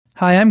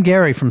Hi, I'm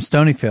Gary from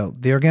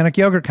Stonyfield, the organic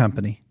yogurt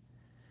company.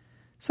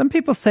 Some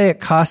people say it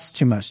costs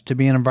too much to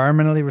be an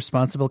environmentally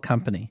responsible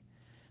company,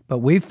 but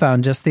we've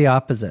found just the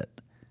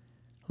opposite.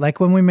 Like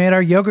when we made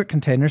our yogurt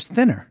containers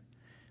thinner.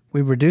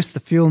 We reduced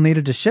the fuel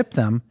needed to ship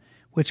them,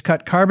 which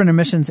cut carbon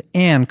emissions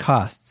and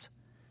costs.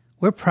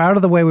 We're proud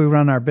of the way we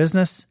run our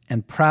business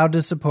and proud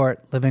to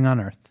support Living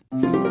on Earth.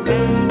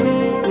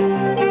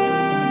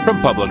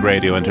 From Public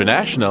Radio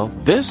International,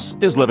 this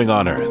is Living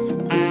on Earth.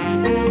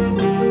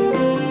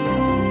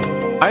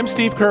 I'm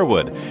Steve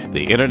Kerwood.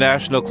 The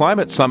International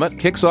Climate Summit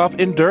kicks off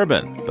in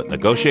Durban, but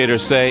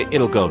negotiators say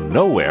it'll go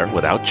nowhere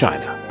without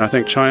China. I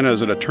think China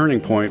is at a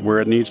turning point where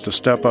it needs to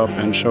step up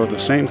and show the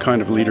same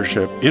kind of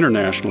leadership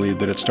internationally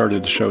that it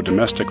started to show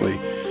domestically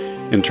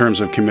in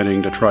terms of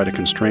committing to try to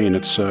constrain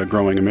its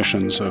growing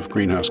emissions of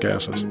greenhouse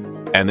gases.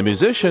 And the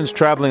musicians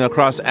traveling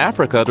across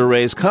Africa to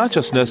raise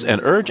consciousness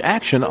and urge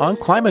action on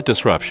climate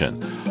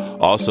disruption.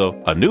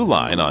 Also, a new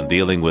line on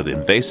dealing with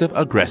invasive,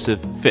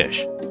 aggressive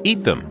fish.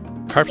 Eat them.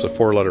 Carp's a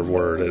four-letter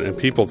word, and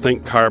people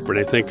think carp or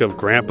they think of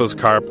grandpa's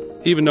carp.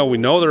 Even though we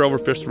know they're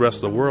overfished the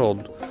rest of the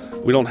world,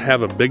 we don't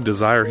have a big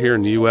desire here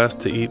in the U.S.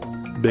 to eat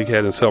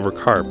bighead and silver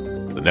carp.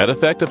 The net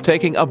effect of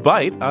taking a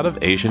bite out of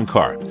Asian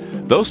carp.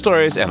 Those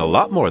stories and a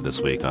lot more this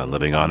week on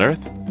Living on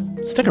Earth.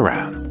 Stick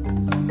around.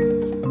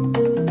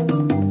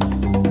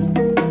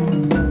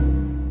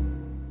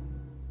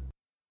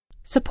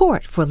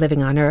 Support for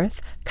Living on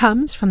Earth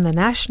comes from the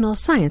National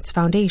Science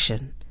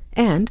Foundation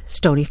and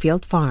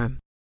Stonyfield Farm.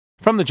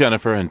 From the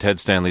Jennifer and Ted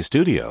Stanley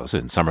Studios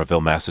in Somerville,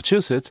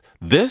 Massachusetts,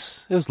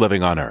 this is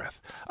Living on Earth.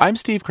 I'm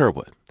Steve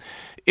Kerwood.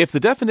 If the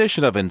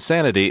definition of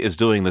insanity is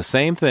doing the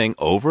same thing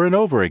over and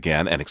over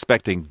again and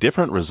expecting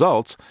different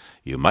results,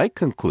 you might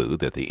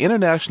conclude that the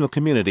international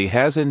community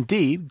has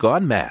indeed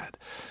gone mad.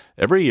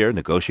 Every year,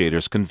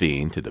 negotiators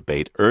convene to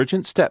debate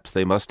urgent steps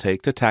they must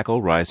take to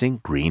tackle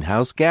rising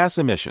greenhouse gas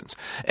emissions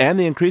and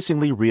the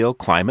increasingly real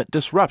climate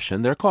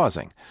disruption they're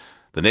causing.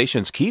 The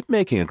nations keep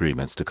making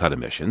agreements to cut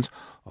emissions.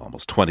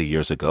 Almost 20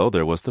 years ago,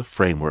 there was the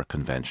Framework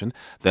Convention,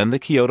 then the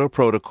Kyoto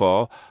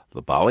Protocol,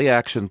 the Bali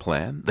Action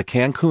Plan, the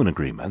Cancun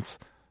Agreements.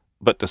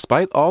 But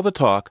despite all the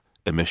talk,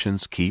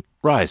 emissions keep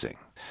rising.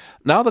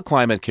 Now the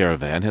Climate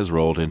Caravan has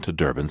rolled into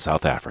Durban,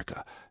 South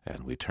Africa,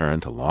 and we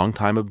turn to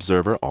longtime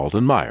observer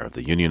Alden Meyer of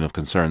the Union of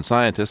Concerned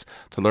Scientists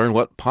to learn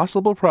what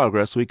possible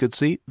progress we could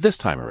see this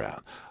time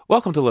around.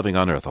 Welcome to Living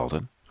on Earth,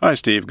 Alden. Hi,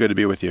 Steve. Good to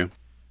be with you.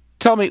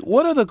 Tell me,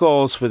 what are the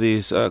goals for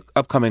these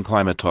upcoming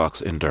climate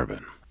talks in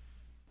Durban?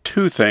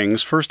 Two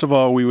things. First of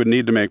all, we would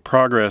need to make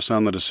progress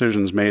on the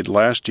decisions made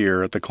last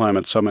year at the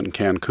Climate Summit in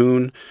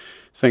Cancun.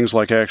 Things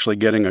like actually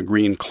getting a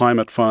green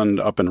climate fund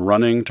up and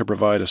running to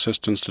provide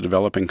assistance to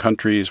developing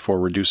countries for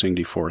reducing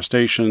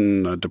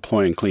deforestation,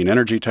 deploying clean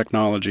energy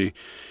technology,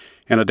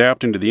 and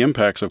adapting to the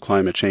impacts of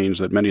climate change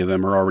that many of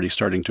them are already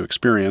starting to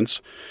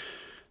experience.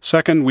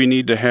 Second, we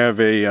need to have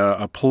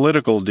a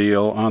political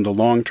deal on the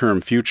long-term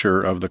future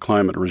of the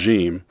climate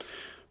regime.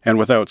 And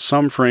without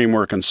some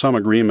framework and some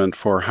agreement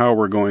for how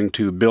we're going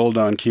to build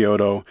on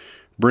Kyoto,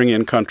 bring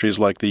in countries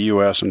like the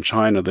U.S. and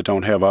China that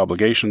don't have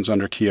obligations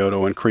under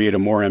Kyoto, and create a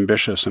more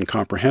ambitious and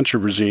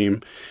comprehensive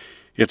regime,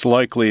 it's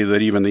likely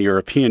that even the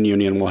European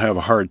Union will have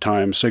a hard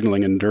time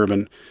signaling in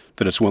Durban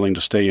that it's willing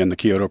to stay in the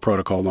Kyoto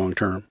Protocol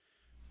long-term.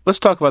 Let's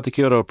talk about the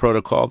Kyoto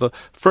Protocol. The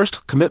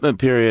first commitment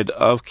period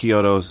of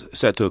Kyoto is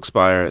set to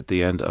expire at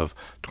the end of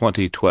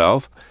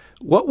 2012.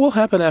 What will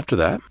happen after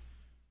that?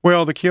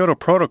 Well, the Kyoto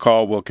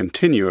Protocol will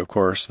continue, of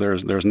course.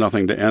 There's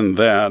nothing to end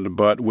that,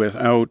 but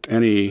without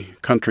any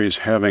countries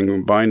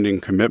having binding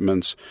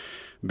commitments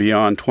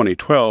beyond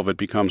 2012, it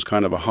becomes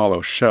kind of a hollow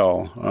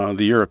shell.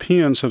 The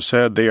Europeans have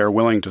said they are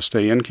willing to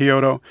stay in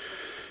Kyoto.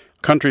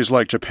 Countries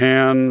like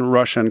Japan,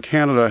 Russia, and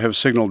Canada have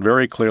signaled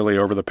very clearly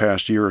over the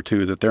past year or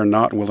two that they're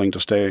not willing to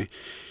stay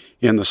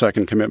in the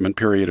second commitment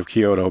period of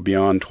Kyoto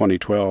beyond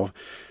 2012.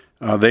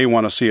 They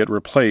want to see it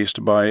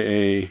replaced by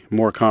a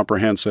more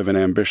comprehensive and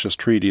ambitious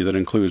treaty that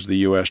includes the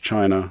U.S.,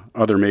 China,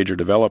 other major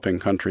developing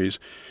countries.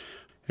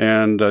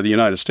 And the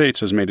United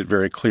States has made it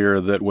very clear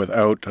that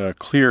without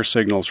clear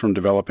signals from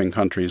developing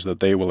countries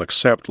that they will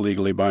accept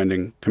legally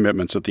binding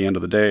commitments at the end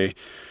of the day,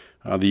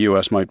 the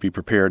U.S. might be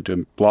prepared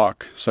to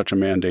block such a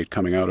mandate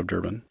coming out of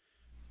Durban.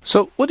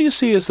 So what do you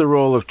see as the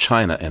role of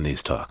China in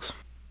these talks?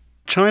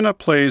 China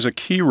plays a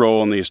key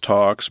role in these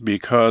talks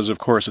because, of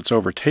course, it's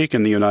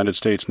overtaken the United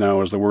States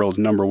now as the world's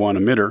number one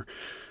emitter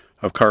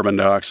of carbon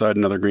dioxide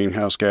and other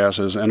greenhouse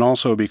gases, and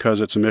also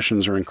because its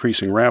emissions are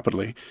increasing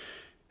rapidly.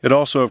 It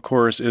also, of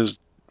course, is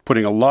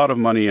putting a lot of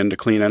money into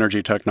clean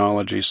energy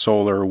technology,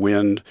 solar,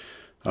 wind,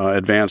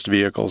 advanced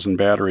vehicles and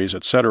batteries,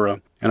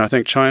 etc. And I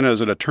think China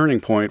is at a turning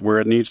point where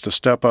it needs to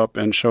step up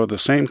and show the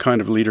same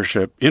kind of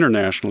leadership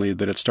internationally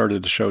that it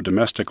started to show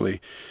domestically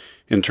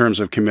in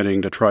terms of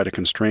committing to try to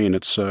constrain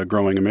its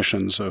growing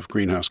emissions of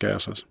greenhouse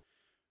gases.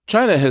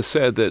 China has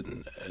said that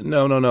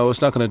no,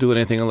 it's not going to do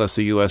anything unless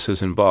the U.S.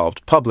 is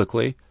involved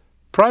publicly.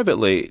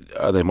 Privately,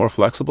 are they more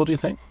flexible, do you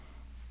think?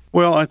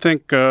 Well, I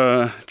think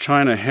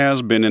China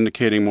has been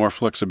indicating more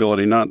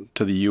flexibility, not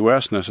to the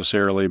U.S.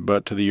 necessarily,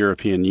 but to the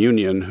European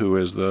Union, who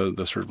is the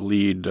sort of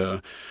lead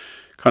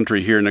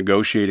country here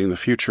negotiating the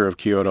future of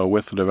Kyoto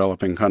with the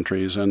developing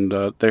countries. And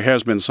there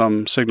has been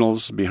some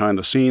signals behind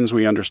the scenes,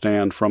 we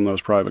understand, from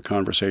those private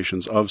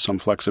conversations of some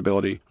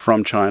flexibility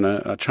from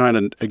China.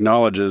 China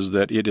acknowledges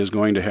that it is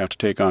going to have to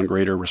take on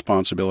greater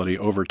responsibility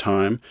over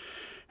time,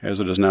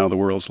 as it is now the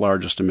world's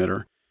largest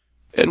emitter.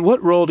 And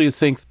what role do you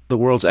think the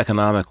world's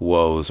economic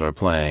woes are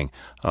playing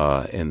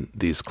in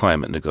these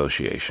climate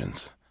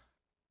negotiations?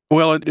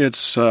 Well,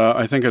 it's,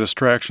 I think, a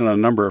distraction on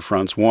a number of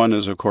fronts. One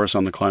is, of course,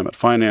 on the climate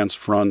finance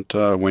front.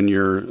 When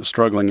you're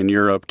struggling in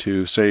Europe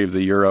to save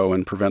the euro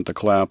and prevent the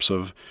collapse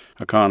of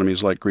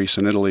economies like Greece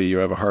and Italy, you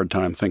have a hard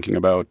time thinking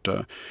about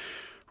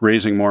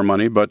raising more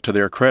money. But to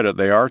their credit,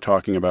 they are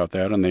talking about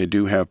that, and they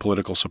do have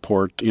political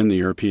support in the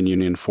European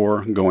Union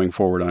for going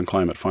forward on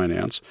climate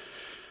finance.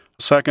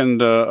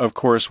 Second, of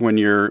course, when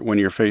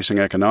you're facing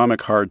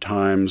economic hard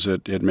times,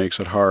 it makes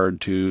it hard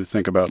to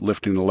think about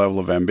lifting the level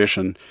of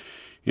ambition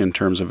in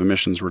terms of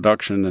emissions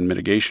reduction and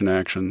mitigation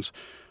actions.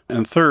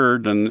 And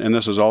third, and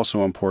this is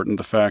also important,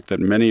 the fact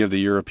that many of the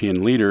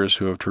European leaders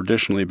who have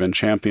traditionally been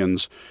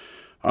champions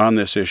on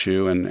this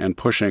issue and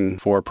pushing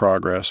for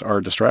progress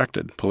are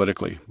distracted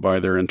politically by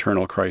their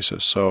internal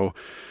crisis. So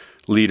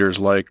leaders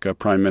like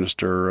Prime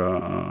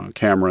Minister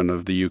Cameron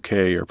of the UK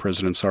or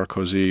President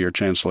Sarkozy or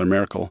Chancellor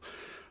Merkel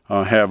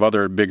have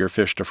other bigger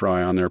fish to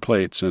fry on their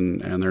plates,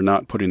 and they're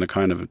not putting the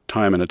kind of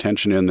time and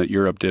attention in that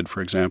Europe did,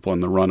 for example, in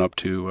the run-up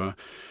to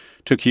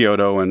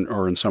Kyoto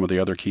or in some of the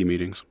other key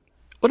meetings.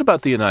 What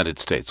about the United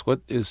States? What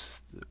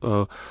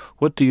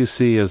do you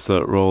see as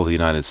the role of the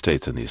United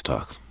States in these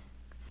talks?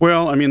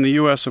 Well, I mean, the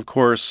U.S., of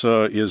course,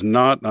 is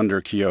not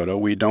under Kyoto.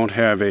 We don't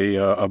have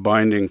a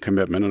binding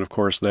commitment, and of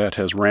course that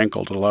has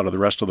rankled a lot of the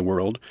rest of the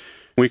world.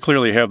 We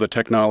clearly have the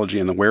technology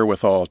and the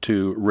wherewithal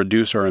to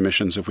reduce our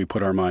emissions if we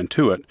put our mind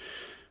to it.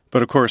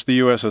 But of course, the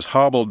U.S. is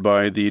hobbled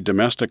by the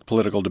domestic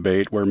political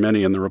debate where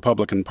many in the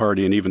Republican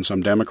Party and even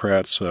some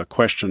Democrats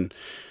question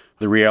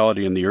the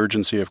reality and the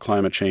urgency of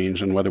climate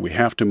change and whether we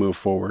have to move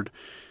forward.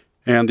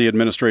 And the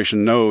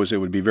administration knows it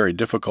would be very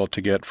difficult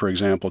to get, for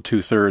example,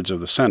 2/3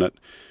 of the Senate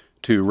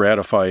to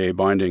ratify a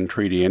binding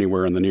treaty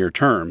anywhere in the near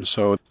term.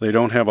 So they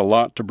don't have a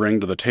lot to bring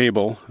to the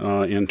table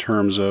in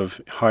terms of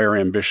higher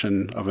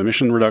ambition of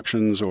emission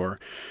reductions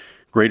or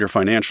greater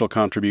financial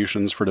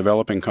contributions for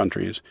developing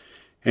countries.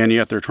 And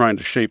yet they're trying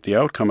to shape the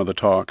outcome of the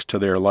talks to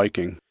their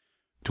liking.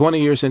 20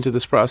 years into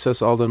this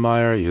process, Alden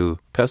Meyer, are you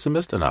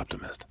pessimist and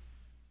optimist?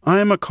 I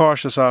am a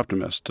cautious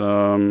optimist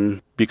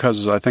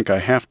because I think I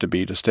have to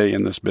be to stay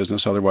in this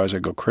business. Otherwise, I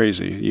go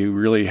crazy. You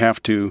really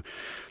have to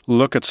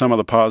look at some of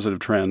the positive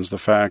trends. The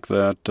fact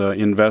that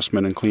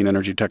investment in clean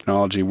energy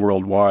technology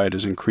worldwide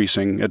is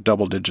increasing at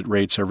double-digit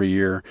rates every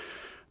year.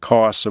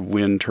 Costs of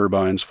wind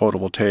turbines,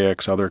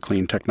 photovoltaics, other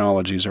clean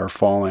technologies are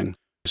falling.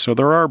 So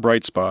there are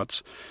bright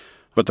spots.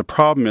 But the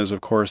problem is, of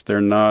course, they're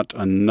not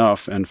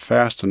enough and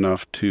fast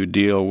enough to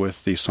deal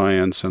with the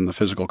science and the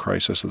physical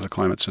crisis that the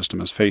climate system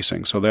is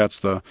facing. So that's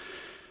the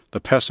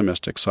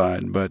pessimistic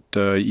side. But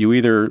you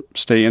either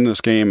stay in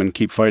this game and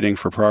keep fighting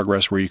for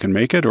progress where you can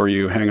make it, or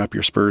you hang up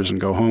your spurs and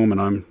go home,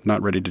 and I'm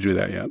not ready to do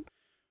that yet.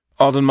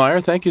 Alden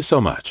Meyer, thank you so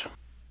much.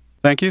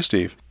 Thank you,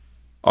 Steve.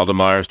 Alden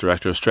Meyer is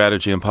Director of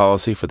Strategy and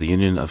Policy for the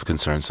Union of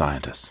Concerned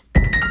Scientists.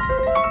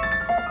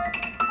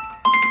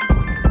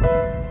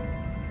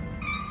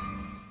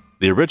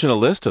 The original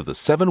list of the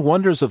 7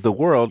 wonders of the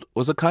world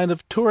was a kind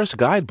of tourist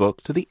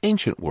guidebook to the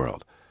ancient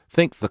world.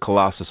 Think the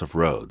Colossus of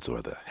Rhodes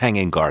or the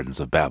Hanging Gardens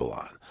of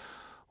Babylon.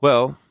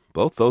 Well,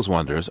 both those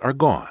wonders are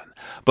gone.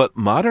 But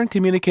modern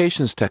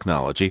communications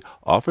technology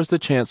offers the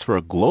chance for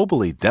a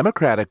globally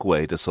democratic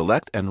way to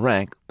select and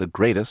rank the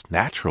greatest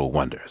natural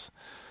wonders.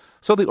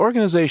 So the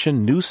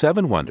organization New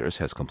 7 Wonders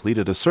has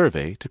completed a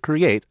survey to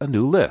create a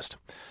new list.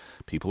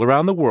 People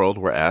around the world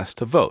were asked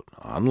to vote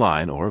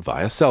online or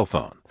via cell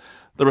phone.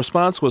 The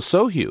response was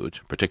so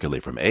huge,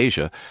 particularly from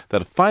Asia,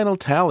 that a final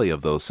tally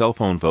of those cell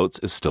phone votes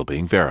is still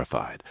being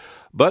verified.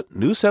 But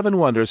New 7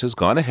 Wonders has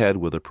gone ahead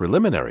with a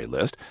preliminary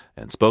list,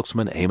 and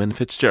spokesman Eamon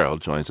Fitzgerald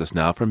joins us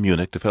now from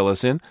Munich to fill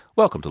us in.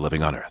 Welcome to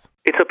Living on Earth.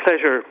 It's a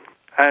pleasure,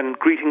 and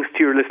greetings to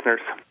your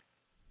listeners.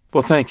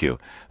 Well, thank you.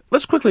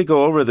 Let's quickly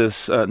go over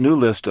this new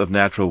list of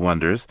natural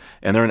wonders,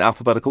 and they're in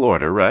alphabetical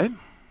order, right?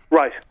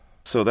 Right.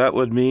 So that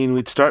would mean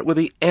we'd start with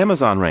the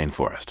Amazon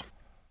rainforest.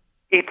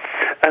 It's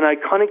an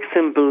iconic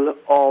symbol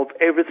of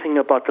everything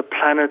about the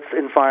planet's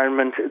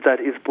environment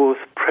that is both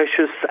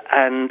precious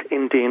and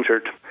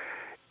endangered.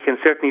 And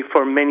certainly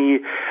for many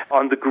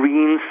on the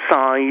green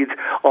side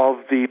of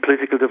the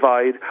political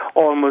divide,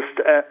 almost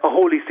a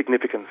holy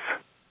significance.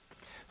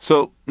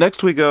 So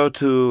next we go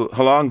to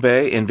Halong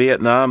Bay in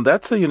Vietnam.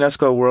 That's a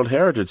UNESCO World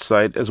Heritage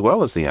Site as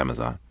well as the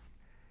Amazon.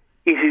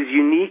 It is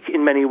unique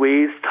in many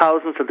ways,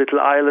 thousands of little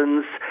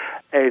islands,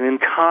 an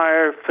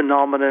entire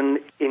phenomenon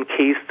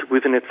encased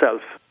within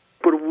itself.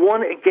 But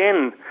one,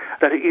 again,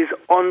 that is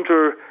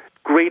under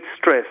great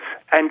stress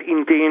and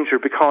in danger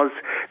because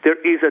there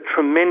is a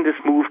tremendous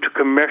move to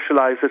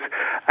commercialize it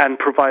and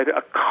provide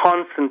a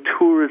constant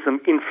tourism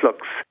influx.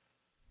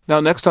 Now,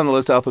 next on the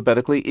list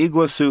alphabetically,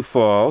 Iguazu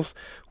Falls,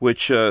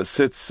 which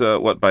sits,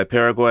 by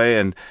Paraguay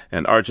and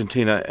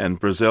Argentina and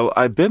Brazil.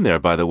 I've been there,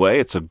 by the way.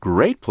 It's a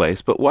great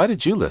place, but why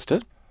did you list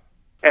it?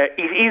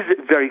 It is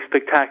very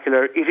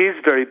spectacular. It is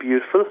very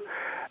beautiful.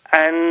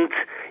 And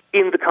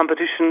in the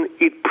competition,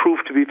 it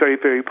proved to be very,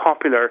 very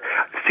popular.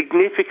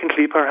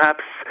 Significantly,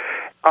 perhaps,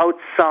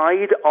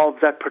 outside of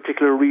that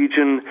particular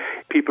region,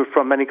 people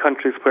from many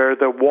countries where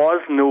there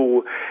was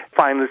no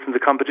finalists in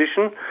the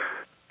competition,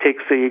 take,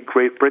 say,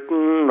 Great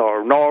Britain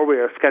or Norway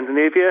or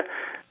Scandinavia,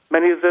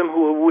 many of them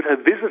who would have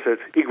visited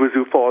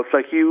Iguazu Falls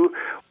like you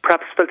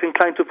perhaps felt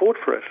inclined to vote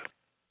for it.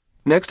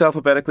 Next,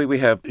 alphabetically, we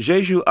have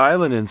Jeju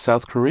Island in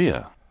South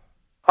Korea.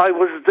 I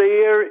was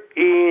there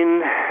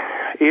in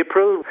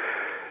April,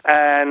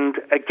 and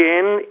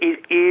again, it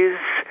is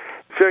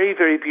very,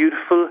 very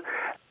beautiful.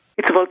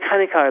 It's a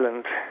volcanic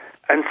island,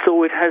 and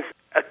so it has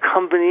a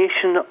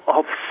combination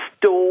of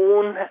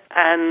stone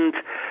and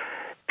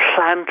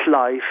plant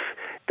life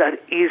that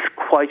is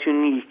quite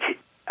unique.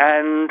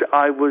 And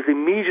I was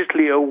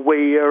immediately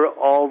aware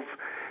of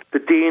the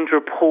danger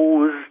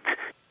posed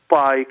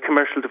by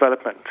commercial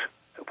development.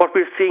 What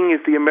we're seeing is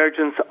the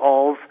emergence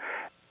of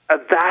a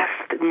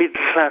vast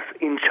middle class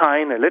in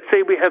China. Let's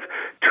say we have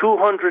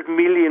 200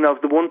 million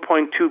of the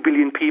 1.2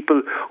 billion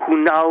people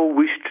who now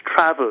wish to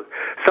travel.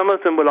 Some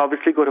of them will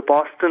obviously go to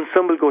Boston,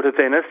 some will go to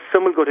Venice,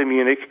 some will go to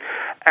Munich,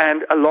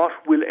 and a lot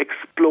will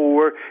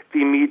explore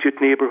the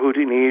immediate neighborhood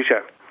in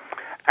Asia.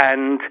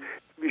 And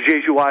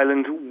Jeju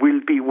Island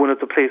will be one of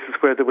the places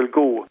where they will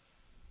go.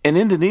 In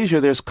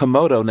Indonesia, there's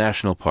Komodo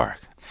National Park.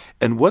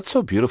 And what's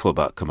so beautiful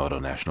about Komodo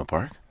National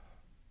Park?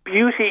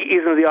 Beauty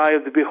is in the eye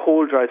of the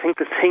beholder. I think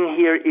the thing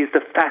here is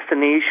the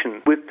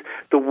fascination with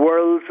the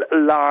world's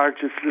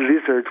largest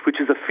lizard,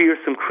 which is a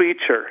fearsome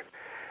creature.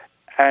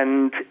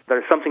 And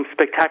there's something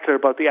spectacular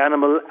about the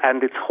animal,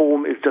 and its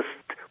home is just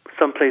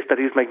someplace that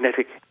is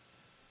magnetic.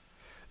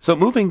 So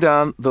moving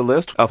down the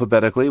list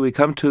alphabetically, we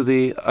come to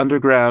the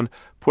underground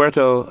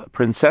Puerto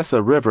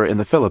Princesa River in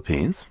the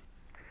Philippines.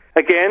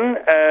 Again,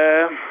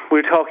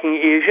 we're talking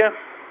Asia.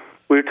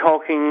 We're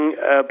talking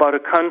about a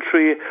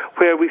country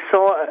where we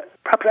saw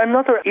perhaps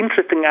another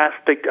interesting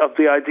aspect of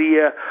the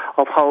idea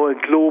of how a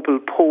global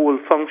pole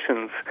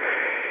functions.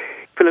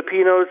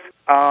 Filipinos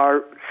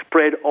are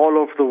spread all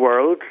over the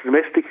world. The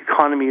domestic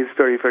economy is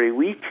very, very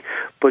weak,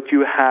 but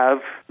you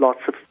have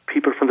lots of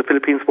people from the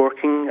Philippines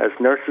working as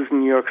nurses in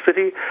New York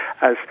City,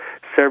 as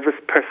service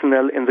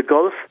personnel in the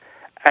Gulf,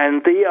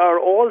 and they are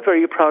all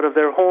very proud of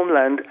their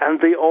homeland, and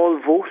they all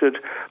voted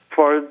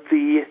for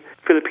the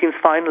Philippines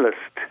finalist.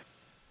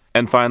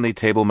 And finally,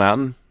 Table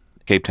Mountain,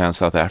 Cape Town,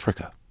 South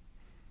Africa.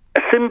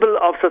 A symbol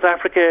of South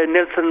Africa,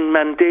 Nelson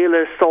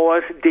Mandela saw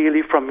it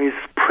daily from his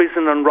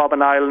prison on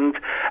Robben Island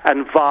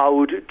and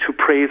vowed to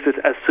praise it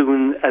as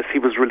soon as he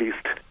was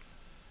released.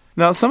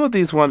 Now, some of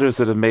these wonders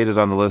that have made it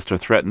on the list are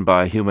threatened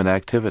by human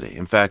activity.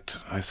 In fact,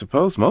 I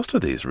suppose most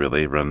of these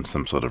really run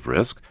some sort of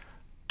risk.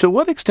 To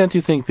what extent do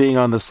you think being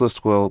on this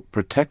list will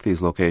protect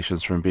these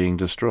locations from being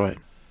destroyed?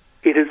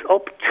 It is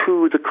up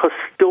to the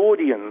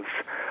custodians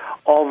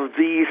of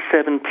these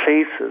 7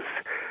 places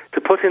to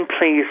put in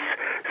place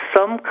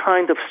some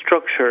kind of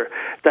structure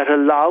that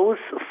allows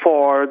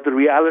for the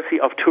reality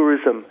of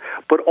tourism,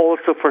 but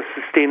also for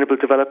sustainable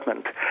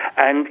development.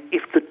 And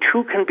if the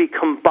two can be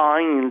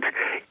combined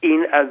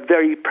in a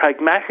very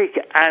pragmatic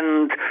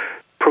and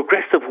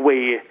progressive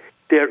way,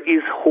 there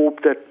is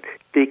hope that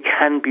they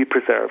can be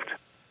preserved.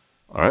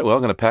 All right, well,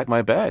 I'm going to pack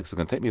my bags. It's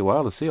going to take me a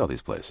while to see all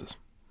these places.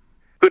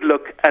 Good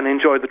luck and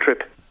enjoy the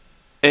trip.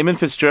 Eamon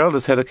Fitzgerald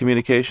is head of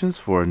communications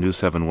for New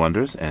 7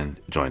 Wonders and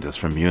joined us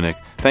from Munich.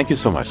 Thank you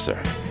so much,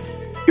 sir.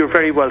 You're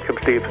very welcome,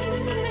 Steve.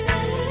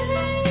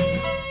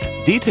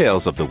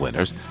 Details of the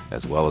winners,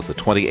 as well as the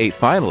 28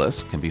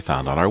 finalists, can be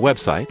found on our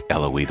website,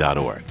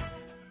 LOE.org.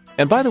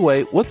 And by the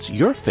way, what's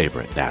your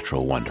favorite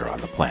natural wonder on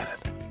the planet?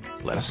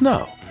 Let us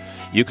know.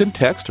 You can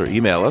text or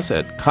email us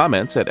at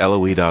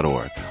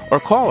comments@LOE.org or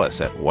call us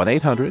at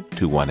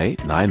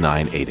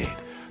 1-800-218-9988.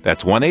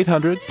 That's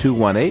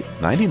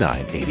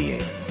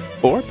 1-800-218-9988.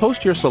 Or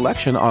post your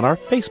selection on our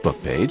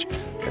Facebook page.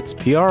 That's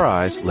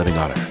PRI's Living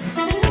on Earth.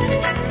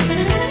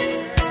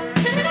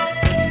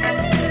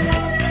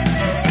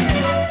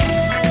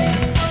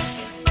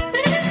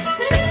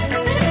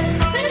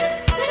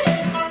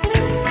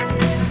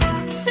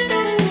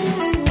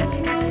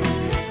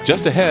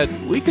 Just ahead,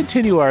 we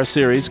continue our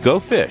series,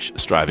 Go Fish,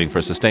 striving for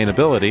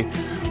sustainability,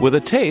 with a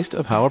taste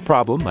of how a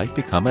problem might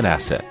become an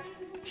asset.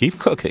 Keep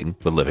cooking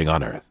with Living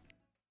on Earth.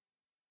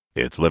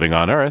 It's Living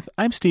on Earth.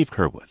 I'm Steve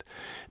Kerwood.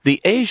 The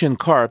Asian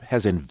carp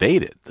has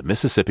invaded the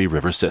Mississippi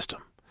River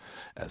system.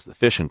 As the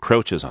fish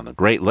encroaches on the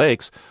Great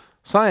Lakes,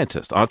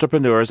 scientists,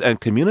 entrepreneurs, and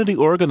community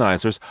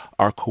organizers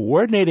are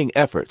coordinating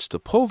efforts to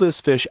pull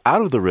this fish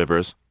out of the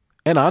rivers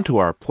and onto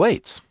our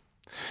plates.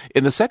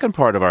 In the second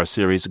part of our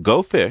series,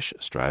 Go Fish,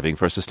 Striving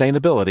for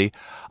Sustainability,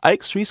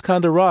 Ike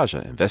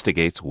Sriskandarajah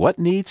investigates what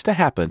needs to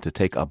happen to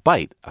take a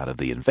bite out of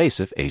the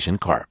invasive Asian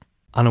carp.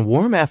 On a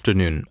warm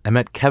afternoon, I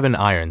met Kevin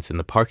Irons in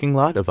the parking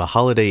lot of a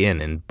Holiday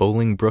Inn in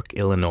Bolingbrook,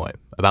 Illinois,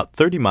 about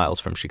 30 miles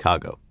from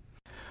Chicago.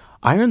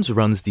 Irons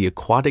runs the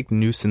Aquatic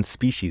Nuisance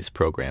Species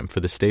Program for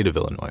the state of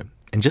Illinois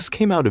and just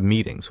came out of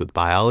meetings with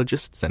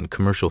biologists and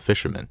commercial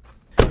fishermen.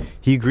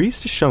 He agrees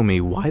to show me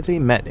why they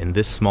met in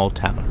this small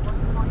town.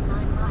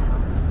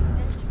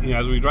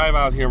 As we drive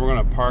out here, we're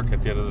going to park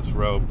at the end of this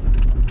road.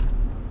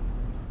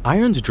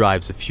 Irons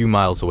drives a few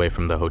miles away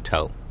from the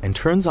hotel and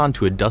turns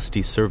onto a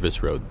dusty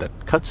service road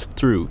that cuts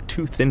through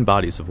two thin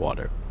bodies of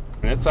water.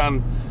 And it's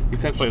on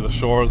essentially the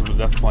shores of the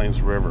Des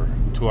Plaines River.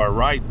 And to our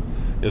right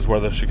is where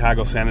the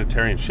Chicago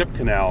Sanitary and Ship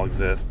Canal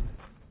exists.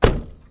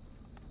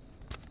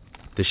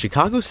 The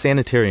Chicago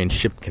Sanitary and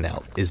Ship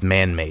Canal is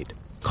man-made,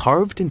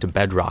 carved into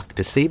bedrock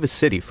to save a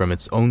city from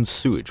its own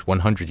sewage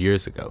 100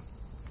 years ago.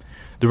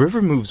 The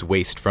river moves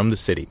waste from the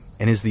city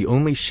and is the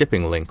only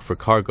shipping link for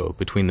cargo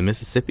between the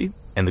Mississippi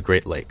and the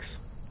Great Lakes.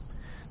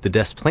 The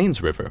Des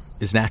Plaines River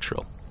is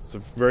natural. It's a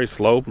very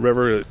slow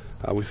river.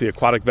 We see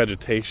aquatic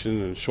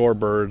vegetation and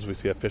shorebirds. We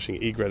see a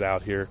fishing egret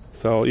out here.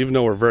 So even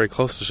though we're very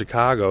close to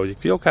Chicago, you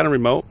feel kind of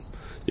remote.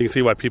 You can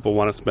see why people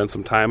want to spend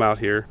some time out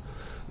here.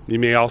 You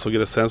may also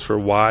get a sense for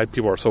why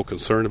people are so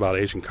concerned about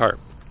Asian carp.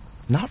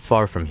 Not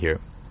far from here,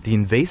 the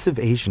invasive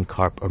Asian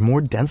carp are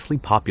more densely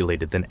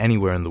populated than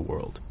anywhere in the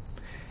world.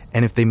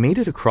 And if they made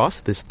it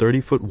across this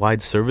 30-foot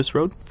wide service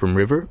road from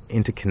river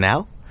into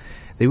canal,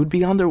 they would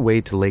be on their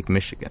way to Lake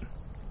Michigan.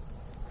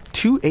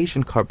 Two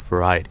Asian carp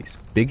varieties,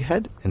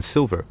 bighead and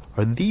silver,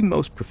 are the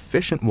most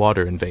proficient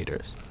water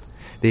invaders.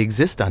 They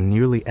exist on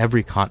nearly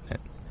every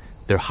continent.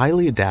 They're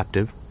highly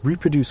adaptive,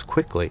 reproduce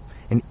quickly,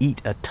 and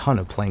eat a ton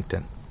of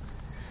plankton.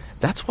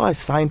 That's why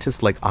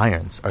scientists like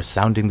Irons are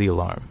sounding the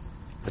alarm.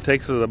 It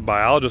takes a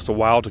biologist a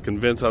while to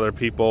convince other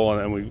people,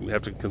 and we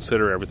have to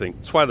consider everything.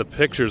 That's why the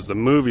pictures, the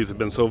movies have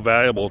been so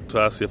valuable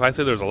to us. If I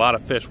say there's a lot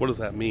of fish, what does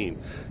that mean?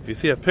 If you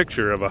see a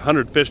picture of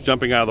 100 fish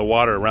jumping out of the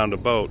water around a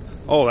boat,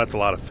 oh, that's a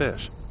lot of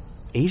fish.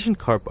 Asian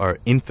carp are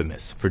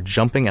infamous for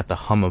jumping at the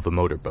hum of a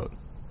motorboat.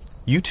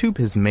 YouTube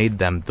has made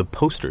them the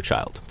poster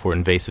child for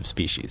invasive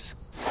species.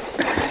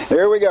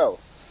 Here we go.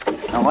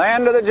 The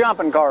land of the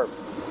jumping carp.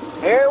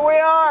 Here we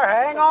are.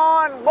 Hang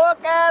on.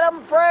 Look at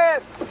them,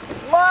 Fred.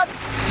 Look.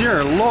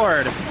 Dear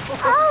Lord.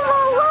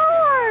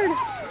 Oh,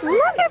 Lord.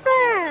 Look at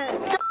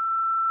that.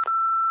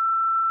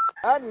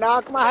 I'd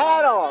knock my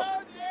hat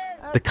off.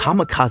 The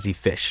kamikaze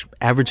fish,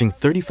 averaging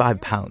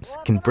 35 pounds,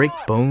 can break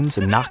bones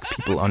and knock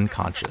people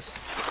unconscious.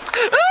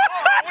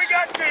 We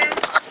got two.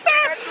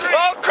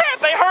 Oh, crap,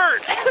 they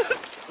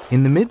hurt.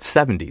 In the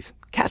mid-70s,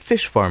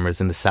 catfish farmers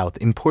in the South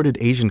imported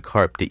Asian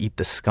carp to eat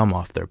the scum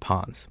off their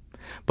ponds.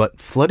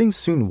 But flooding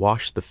soon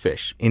washed the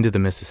fish into the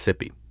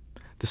Mississippi.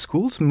 The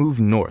schools moved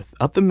north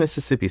up the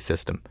Mississippi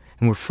system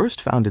and were first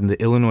found in the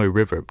Illinois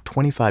River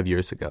 25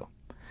 years ago.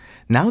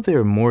 Now there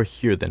are more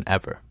here than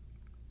ever.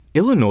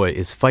 Illinois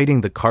is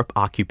fighting the carp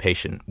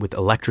occupation with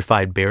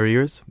electrified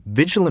barriers,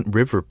 vigilant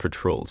river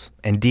patrols,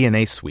 and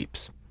DNA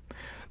sweeps.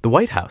 The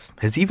White House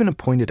has even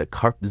appointed a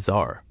carp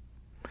czar.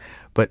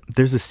 But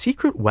there's a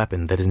secret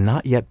weapon that has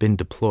not yet been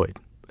deployed,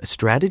 a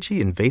strategy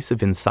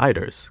invasive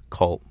insiders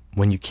call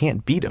when you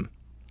can't beat 'em,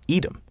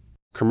 eat 'em.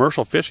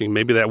 Commercial fishing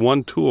may be that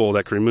one tool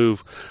that can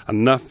remove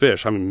enough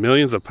fish,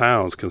 millions of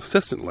pounds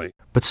consistently.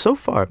 But so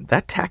far,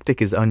 that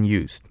tactic is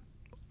unused,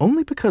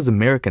 only because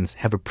Americans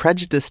have a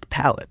prejudiced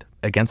palate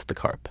against the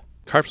carp.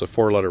 Carp's a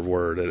four-letter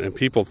word, and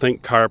people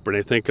think carp and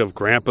they think of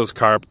grandpa's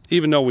carp.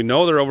 Even though we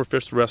know they're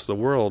overfished the rest of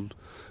the world,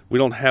 we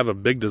don't have a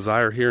big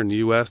desire here in the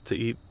U.S. to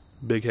eat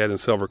bighead and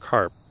silver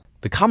carp.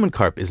 The common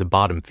carp is a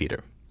bottom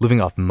feeder,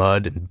 living off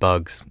mud and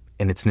bugs,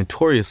 and it's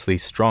notoriously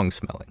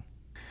strong-smelling.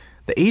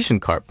 The Asian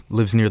carp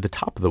lives near the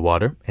top of the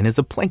water and is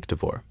a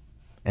planktivore,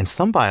 and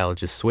some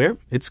biologists swear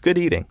it's good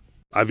eating.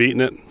 I've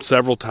eaten it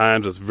several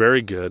times. It's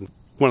very good.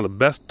 One of the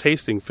best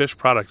tasting fish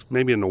products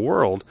maybe in the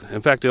world.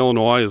 In fact,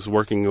 Illinois is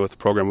working with a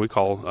program we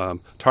call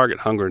Target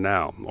Hunger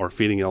Now, or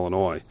Feeding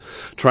Illinois,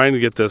 trying to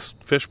get this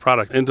fish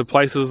product into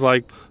places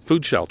like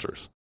food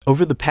shelters.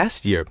 Over the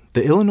past year,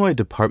 the Illinois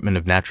Department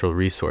of Natural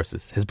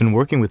Resources has been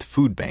working with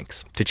food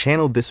banks to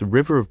channel this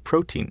river of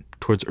protein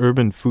towards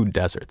urban food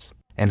deserts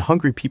and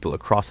hungry people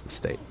across the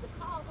state.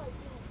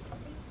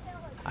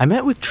 I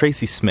met with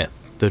Tracy Smith,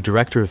 the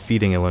director of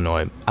Feeding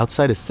Illinois,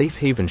 outside a safe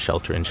haven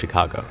shelter in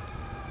Chicago.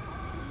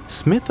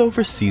 Smith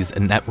oversees a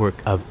network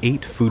of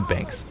 8 food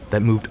banks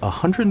that moved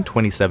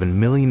 127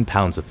 million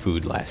pounds of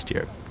food last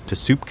year to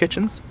soup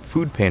kitchens,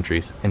 food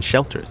pantries, and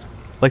shelters,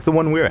 like the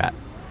one we're at.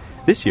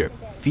 This year,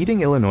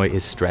 Feeding Illinois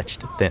is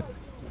stretched thin.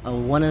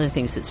 One of the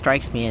things that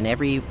strikes me in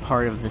every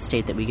part of the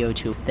state that we go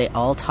to, they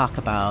all talk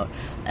about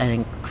an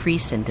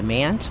increase in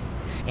demand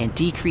and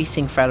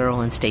decreasing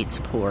federal and state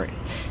support.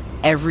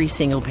 Every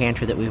single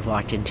pantry that we've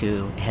walked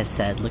into has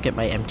said, look at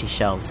my empty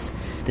shelves.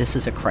 This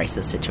is a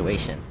crisis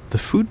situation. The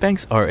food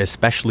banks are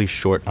especially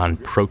short on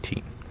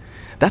protein.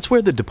 That's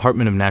where the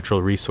Department of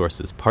Natural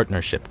Resources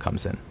partnership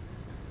comes in.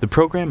 The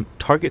program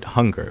Target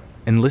Hunger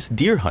enlists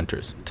deer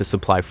hunters to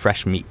supply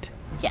fresh meat.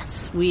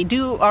 Yes, we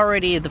do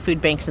already. The food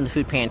banks and the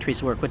food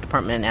pantries work with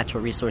Department of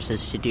Natural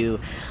Resources to do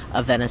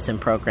a venison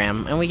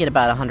program, and we get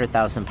about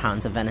 100,000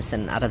 pounds of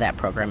venison out of that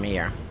program a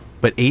year.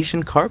 But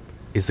Asian carp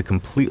is a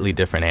completely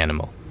different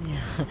animal.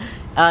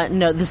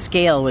 No, the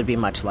scale would be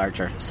much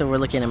larger. So we're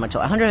looking at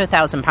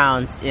 100,000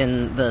 pounds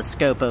in the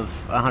scope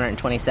of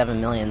 127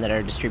 million that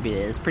are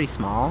distributed is pretty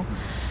small.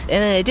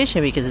 And in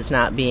addition, because it's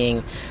not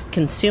being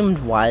consumed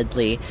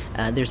widely,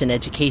 there's an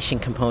education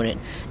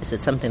component. Is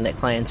it something that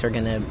clients are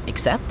going to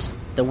accept?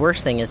 The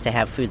worst thing is to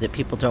have food that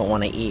people don't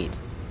want to eat.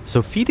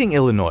 So Feeding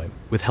Illinois,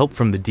 with help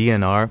from the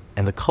DNR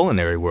and the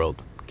culinary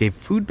world, gave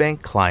food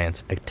bank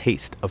clients a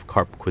taste of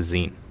carp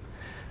cuisine.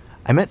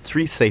 I met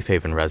 3 Safe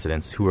Haven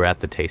residents who were at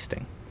the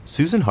tasting.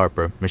 Susan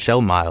Harper,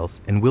 Michelle Miles,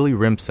 and Willie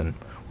Rimpson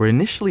were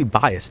initially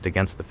biased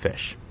against the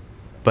fish.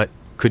 But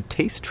could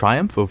taste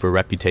triumph over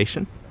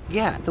reputation?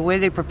 Yeah, the way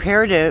they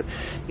prepared it,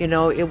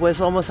 it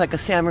was almost like a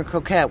salmon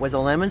croquette with a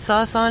lemon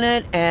sauce on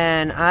it,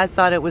 and I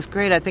thought it was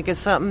great. I think it's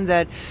something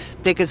that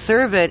they could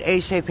serve at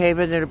Safe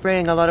Haven that are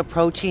bringing a lot of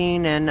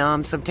protein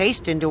and some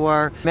taste into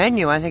our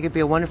menu. I think it'd be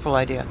a wonderful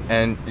idea.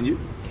 And you?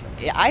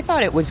 I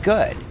thought it was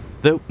good.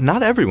 Though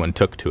not everyone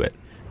took to it.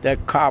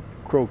 That carp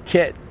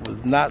croquette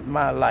was not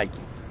my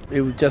liking.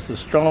 It was just a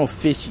strong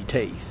fishy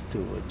taste to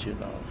it,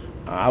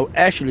 I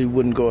actually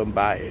wouldn't go and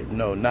buy it.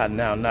 No, not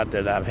now, not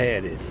that I've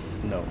had it,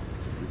 no.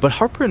 But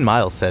Harper and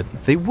Miles said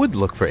they would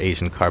look for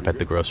Asian carp at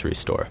the grocery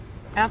store.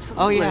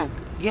 Absolutely. Oh, yeah.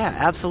 Yeah,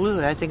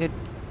 absolutely. I think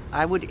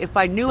I would, if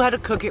I knew how to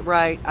cook it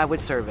right, I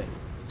would serve it.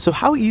 So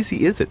how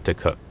easy is it to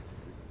cook?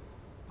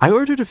 I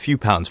ordered a few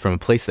pounds from a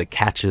place that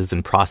catches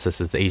and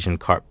processes Asian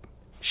carp,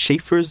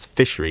 Schaefer's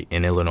Fishery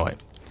in Illinois.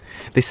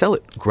 They sell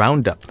it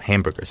ground up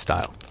hamburger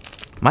style.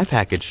 My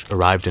package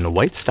arrived in a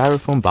white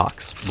styrofoam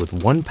box with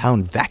 1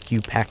 pound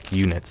vacuum-packed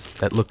units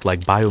that looked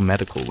like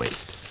biomedical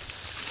waste.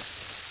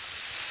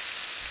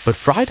 But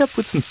fried up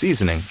with some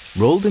seasoning,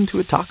 rolled into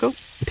a taco,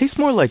 it tastes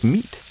more like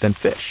meat than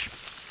fish.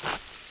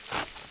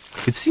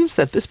 It seems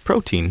that this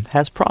protein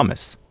has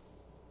promise.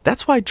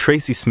 That's why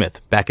Tracy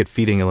Smith, back at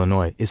Feeding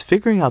Illinois, is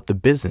figuring out the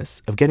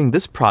business of getting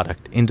this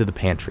product into the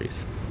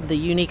pantries. The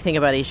unique thing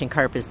about Asian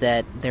carp is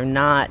that they're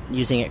not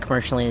using it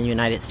commercially in the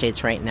United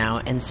States right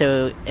now. And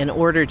so in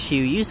order to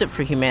use it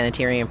for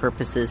humanitarian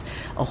purposes,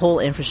 a whole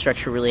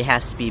infrastructure really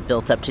has to be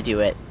built up to do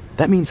it.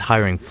 That means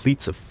hiring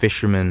fleets of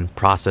fishermen,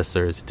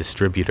 processors,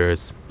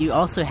 distributors. You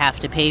also have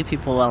to pay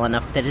people well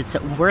enough that it's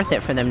worth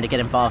it for them to get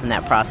involved in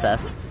that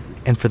process.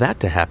 And for that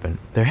to happen,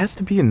 there has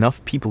to be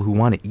enough people who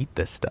want to eat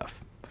this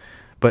stuff.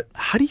 But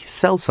how do you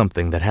sell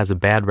something that has a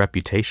bad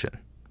reputation?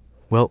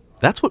 Well,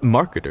 that's what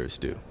marketers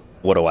do.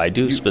 What do I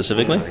do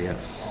specifically?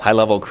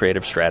 High-level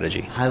creative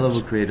strategy.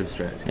 High-level creative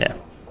strategy. Yeah.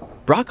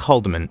 Brock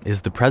Haldeman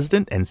is the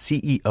president and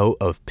CEO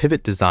of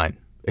Pivot Design,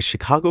 a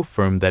Chicago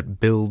firm that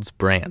builds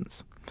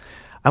brands.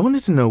 I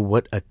wanted to know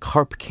what a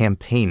carp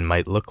campaign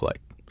might look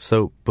like.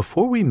 So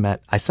before we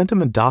met, I sent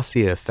him a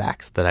dossier of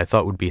facts that I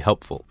thought would be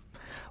helpful,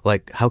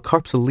 like how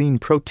carp's a lean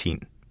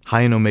protein,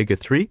 high in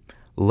omega-3,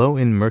 low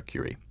in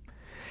mercury.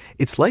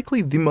 It's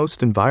likely the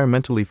most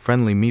environmentally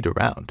friendly meat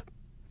around.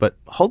 But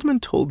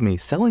Haldeman told me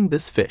selling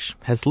this fish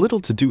has little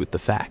to do with the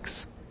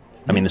facts.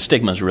 I mean, the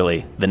stigma is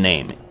really the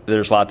name.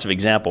 There's lots of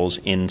examples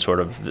in sort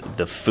of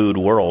the food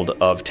world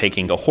of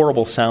taking a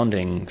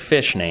horrible-sounding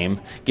fish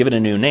name, give it a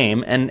new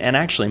name, and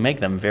actually make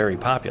them very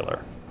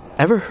popular.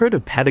 Ever heard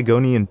of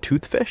Patagonian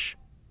toothfish?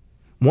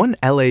 One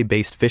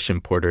LA-based fish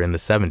importer in the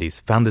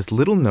 70s found this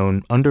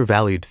little-known,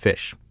 undervalued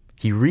fish.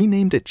 He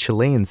renamed it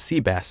Chilean sea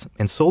bass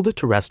and sold it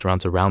to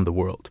restaurants around the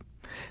world.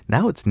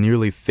 Now it's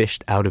nearly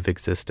fished out of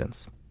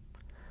existence.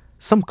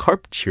 Some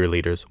carp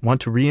cheerleaders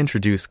want to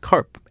reintroduce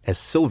carp as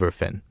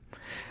silverfin.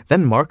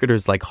 Then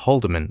marketers like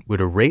Haldeman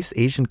would erase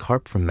Asian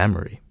carp from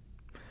memory.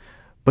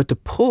 But to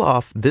pull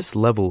off this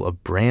level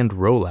of brand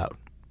rollout,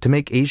 to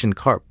make Asian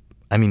carp,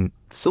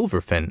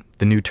 silverfin,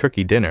 the new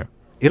turkey dinner,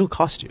 it'll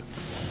cost you.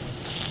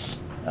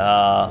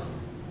 A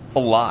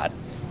lot.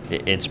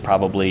 It's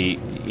probably,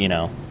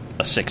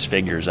 a 6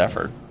 figures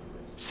effort.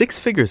 6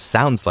 figures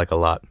sounds like a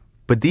lot,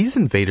 but these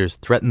invaders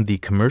threaten the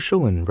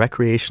commercial and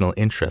recreational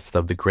interests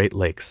of the Great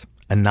Lakes,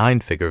 a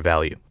 9-figure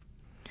value.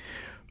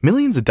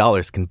 Millions of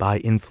dollars can buy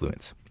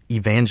influence,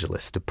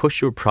 evangelists to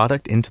push your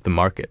product into the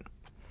market.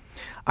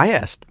 I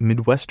asked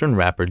Midwestern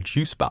rapper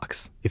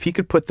Juicebox if he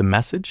could put the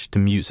message to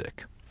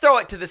music. Throw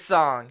it to the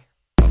song.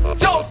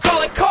 Don't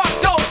call it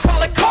carp, don't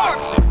call it carp.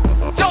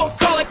 Don't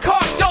call it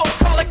carp, don't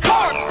call it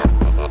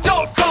carp.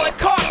 Don't call it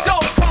carp,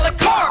 don't call it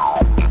carp.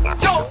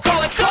 Don't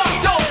call it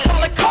carp, don't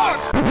call it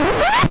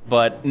carp.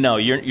 But no,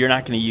 you're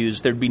not going to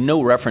use, there'd be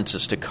no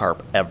references to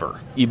carp ever.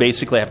 You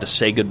basically have to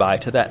say goodbye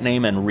to that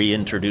name and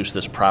reintroduce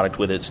this product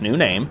with its new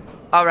name.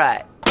 All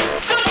right.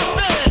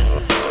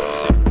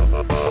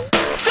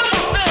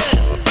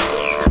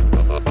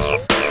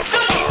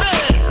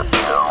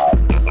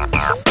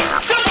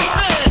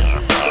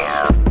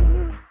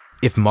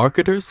 If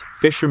marketers,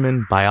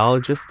 fishermen,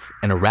 biologists,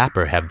 and a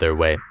rapper have their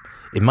way,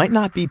 it might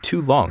not be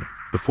too long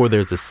before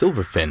there's a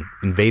silverfin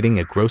invading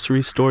a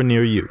grocery store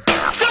near you.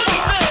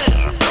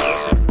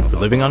 For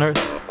Living on Earth,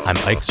 I'm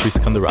Ike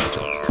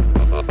Sriskandarajah.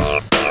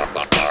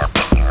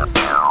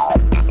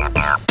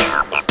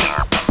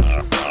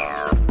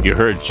 You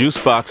heard Juice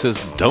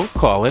Box's Don't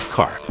Call It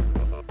Carp.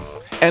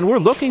 And we're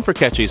looking for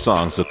catchy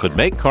songs that could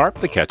make Carp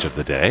the catch of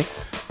the day.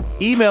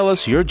 Email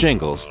us your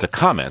jingles to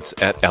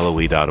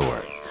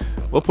comments@LOE.org.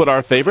 We'll put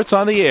our favorites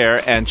on the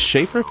air, and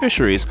Schaefer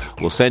Fisheries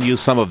will send you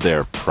some of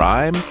their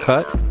prime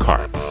cut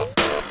carp.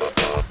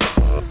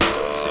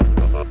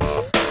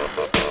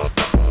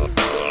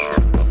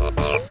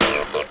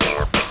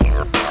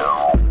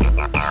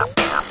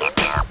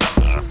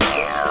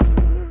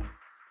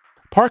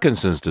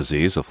 Parkinson's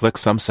disease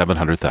afflicts some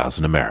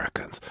 700,000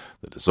 Americans.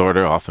 The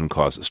disorder often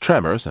causes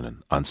tremors and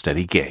an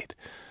unsteady gait.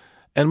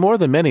 And more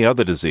than many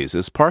other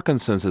diseases,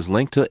 Parkinson's is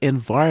linked to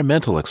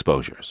environmental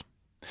exposures.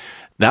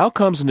 Now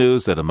comes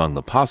news that among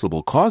the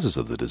possible causes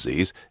of the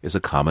disease is a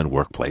common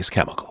workplace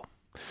chemical.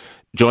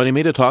 Joining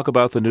me to talk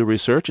about the new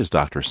research is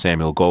Dr.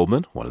 Samuel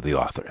Goldman, one of the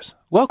authors.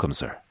 Welcome,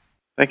 sir.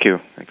 Thank you.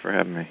 Thanks for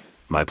having me.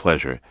 My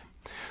pleasure.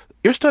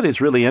 Your study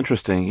is really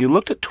interesting. You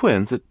looked at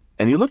twins,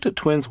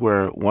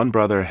 where one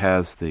brother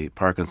has the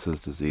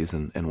Parkinson's disease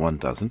and one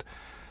doesn't.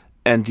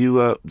 And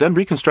you then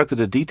reconstructed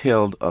a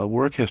detailed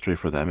work history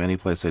for them, any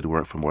place they'd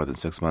worked for more than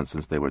 6 months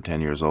since they were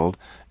 10 years old.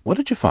 What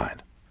did you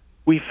find?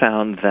 We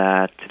found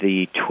that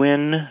the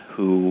twin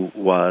who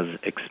was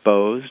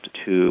exposed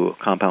to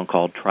a compound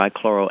called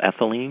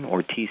trichloroethylene,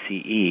 or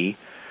TCE,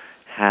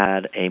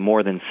 had a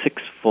more than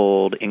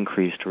six-fold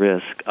increased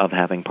risk of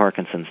having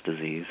Parkinson's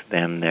disease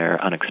than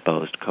their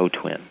unexposed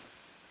co-twin.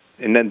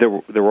 And then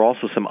there were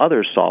also some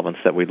other solvents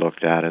that we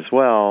looked at as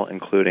well,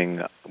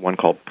 including one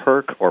called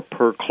PERC, or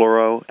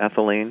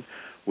perchloroethylene,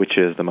 which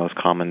is the most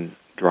common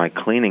dry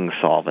cleaning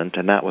solvent,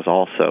 and that was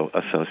also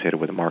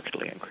associated with a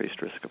markedly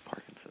increased risk of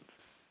Parkinson's.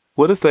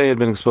 What if they had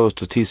been exposed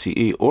to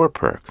TCE or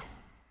PERC?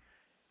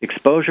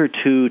 Exposure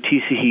to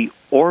TCE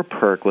or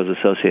PERC was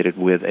associated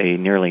with a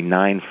nearly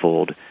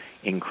ninefold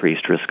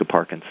increased risk of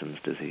Parkinson's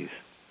disease.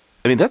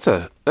 I mean, that's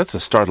a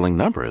startling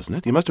number, isn't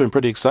it? You must have been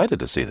pretty excited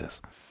to see this.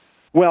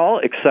 Well,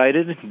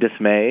 excited,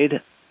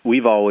 dismayed.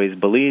 We've always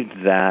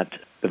believed that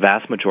the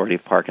vast majority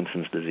of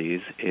Parkinson's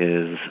disease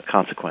is a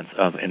consequence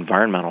of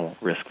environmental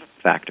risk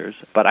factors.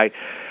 But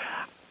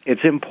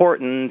it's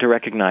important to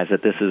recognize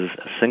that this is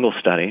a single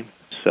study,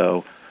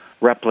 so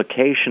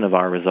replication of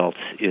our results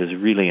is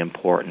really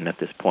important at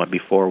this point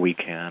before we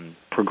can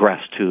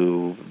progress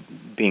to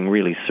being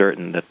really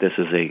certain that this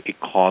is a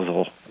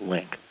causal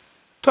link.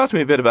 Talk to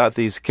me a bit about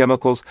these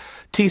chemicals.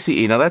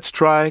 TCE, now that's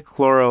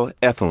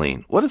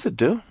trichloroethylene. What does it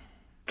do?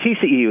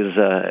 TCE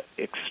was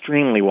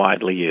extremely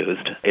widely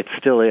used. It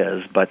still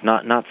is, but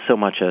not so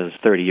much as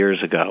 30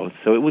 years ago.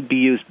 So it would be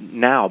used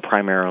now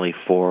primarily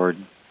for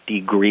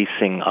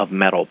degreasing of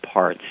metal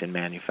parts in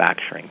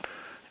manufacturing.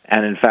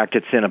 And in fact,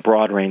 it's in a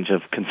broad range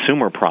of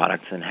consumer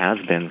products and has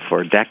been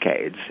for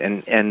decades.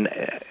 And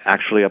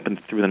actually up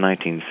through the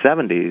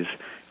 1970s,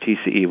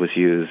 TCE was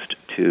used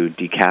to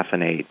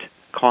decaffeinate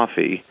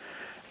coffee.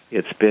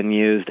 It's been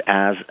used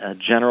as a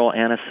general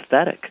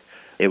anesthetic.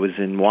 It was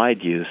in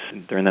wide use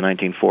during the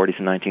 1940s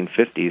and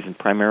 1950s, and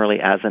primarily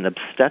as an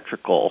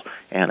obstetrical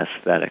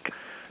anesthetic,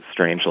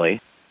 strangely.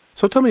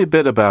 So tell me a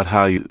bit about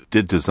how you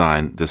did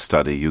design this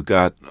study. You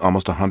got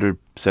almost 100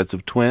 sets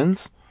of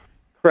twins?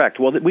 Correct.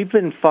 Well, we've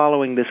been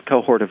following this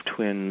cohort of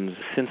twins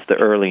since the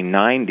early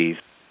 90s,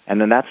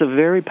 and then that's a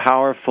very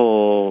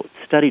powerful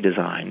study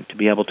design to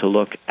be able to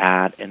look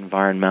at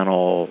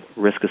environmental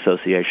risk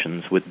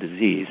associations with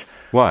disease.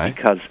 Why?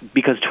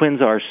 Because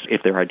twins are,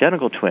 if they're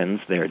identical twins,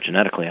 they're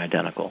genetically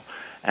identical.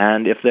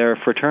 And if they're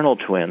fraternal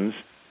twins,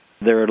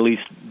 they're at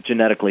least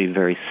genetically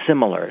very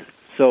similar.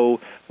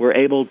 So we're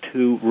able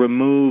to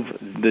remove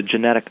the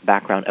genetic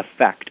background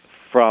effect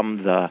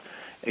from the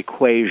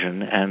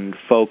equation and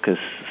focus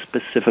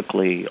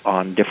specifically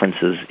on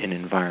differences in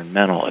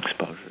environmental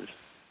exposures.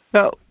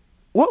 Now,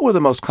 what were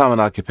the most common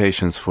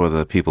occupations for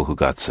the people who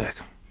got sick?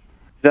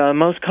 The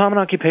most common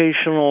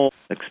occupational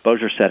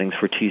exposure settings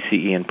for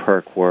TCE and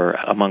PERC were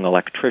among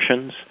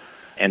electricians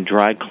and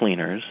dry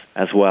cleaners,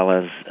 as well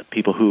as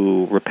people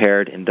who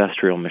repaired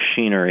industrial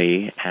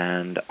machinery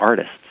and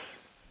artists.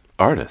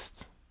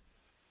 Artists?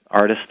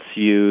 Artists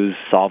use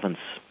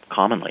solvents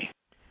commonly.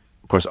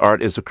 Of course,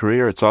 art is a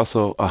career. It's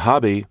also a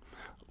hobby.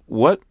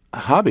 What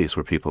hobbies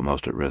were people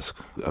most at risk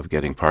of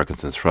getting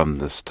Parkinson's from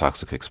this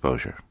toxic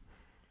exposure?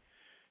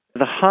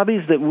 The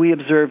hobbies that we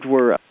observed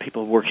were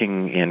people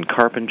working in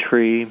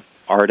carpentry,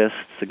 artists,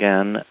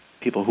 again,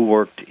 people who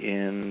worked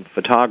in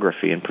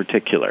photography in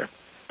particular.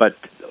 But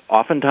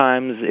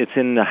oftentimes it's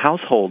in the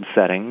household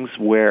settings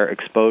where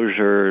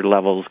exposure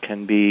levels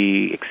can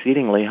be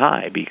exceedingly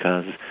high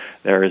because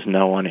there is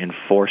no one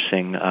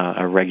enforcing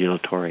a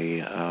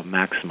regulatory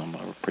maximum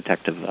or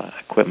protective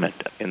equipment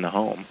in the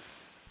home.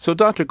 So,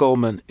 Dr.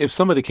 Goldman, if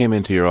somebody came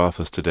into your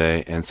office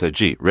today and said,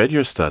 gee, read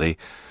your study,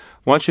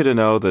 want you to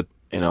know that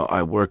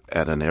I worked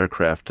at an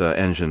aircraft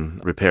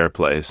engine repair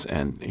place,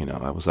 and,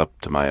 I was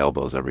up to my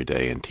elbows every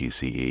day in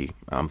TCE.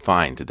 I'm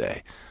fine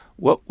today.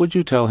 what would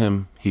you tell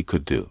him he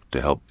could do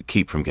to help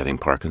keep from getting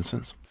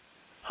Parkinson's?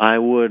 I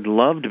would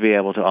love to be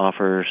able to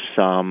offer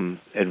some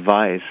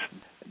advice,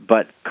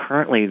 but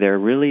currently there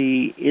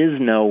really is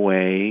no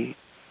way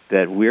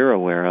that we're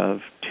aware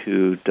of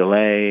to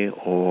delay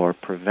or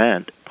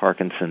prevent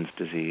Parkinson's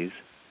disease.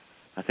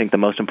 I think the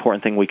most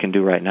important thing we can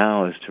do right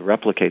now is to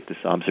replicate this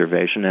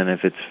observation, and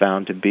if it's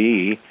found to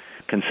be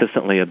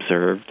consistently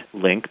observed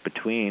link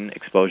between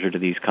exposure to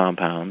these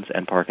compounds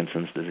and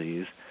Parkinson's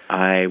disease,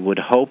 I would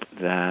hope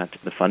that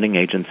the funding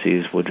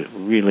agencies would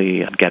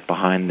really get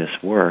behind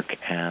this work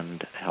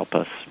and help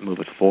us move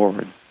it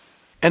forward.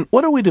 And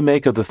what are we to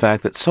make of the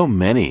fact that so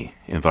many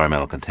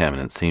environmental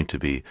contaminants seem to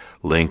be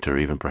linked or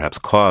even perhaps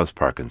cause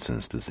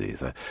Parkinson's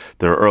disease?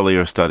 There are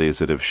earlier studies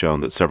that have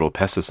shown that several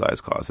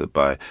pesticides cause it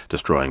by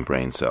destroying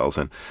brain cells.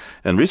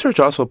 And research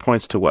also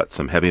points to what?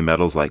 Some heavy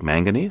metals like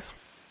manganese?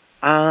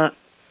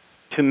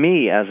 To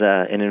me, as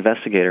an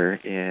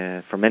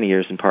investigator for many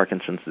years in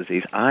Parkinson's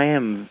disease, I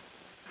am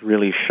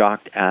really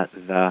shocked at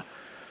the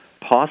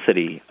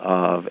paucity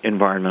of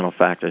environmental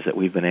factors that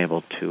we've been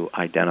able to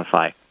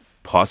identify.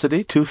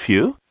 Paucity? Too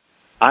few?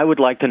 I would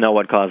like to know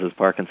what causes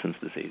Parkinson's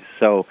disease.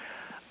 So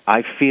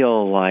I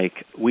feel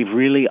like we've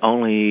really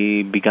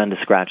only begun to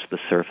scratch the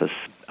surface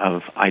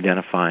of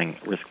identifying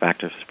risk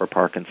factors for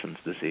Parkinson's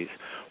disease.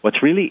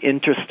 What's really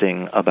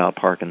interesting about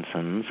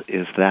Parkinson's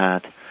is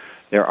that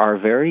there are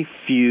very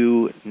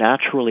few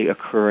naturally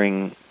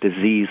occurring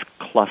disease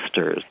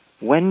clusters.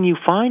 When you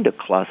find a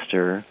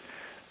cluster,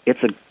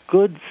 it's a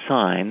good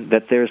sign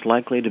that there's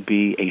likely to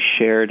be a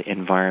shared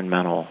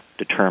environmental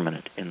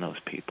determinant in those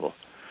people.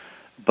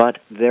 But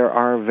there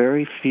are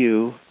very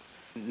few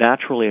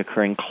naturally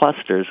occurring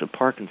clusters of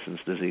Parkinson's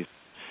disease.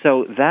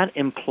 So that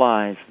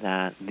implies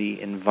that the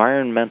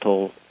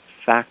environmental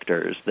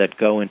factors that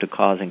go into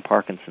causing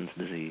Parkinson's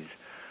disease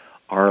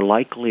are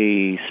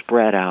likely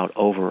spread out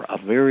over a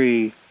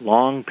very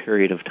long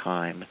period of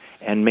time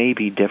and may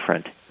be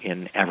different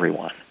in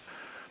everyone.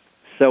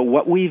 So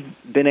what we've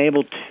been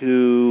able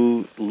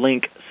to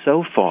link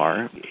so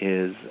far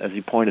is, as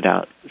you pointed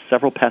out,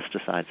 several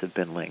pesticides have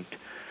been linked,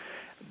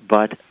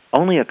 but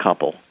only a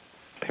couple,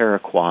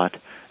 paraquat,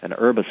 an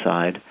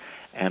herbicide,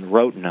 and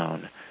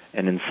rotenone,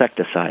 an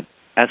insecticide.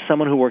 As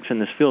someone who works in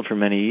this field for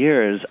many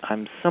years,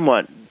 I'm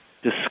somewhat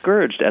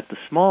discouraged at the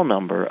small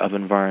number of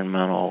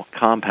environmental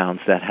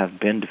compounds that have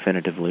been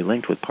definitively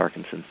linked with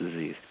Parkinson's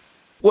disease.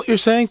 What you're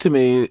saying to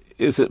me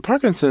is that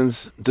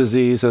Parkinson's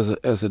disease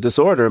as a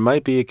disorder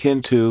might be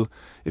akin to,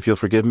 if you'll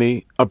forgive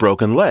me, a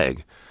broken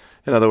leg.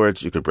 In other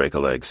words, you could break a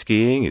leg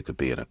skiing, you could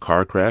be in a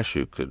car crash,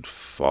 you could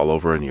fall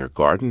over in your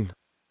garden,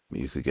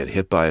 you could get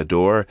hit by a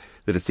door,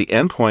 that it's the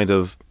endpoint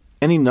of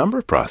any number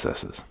of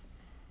processes.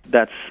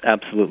 That's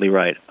absolutely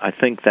right. I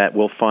think that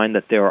we'll find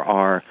that there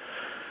are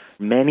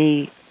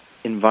many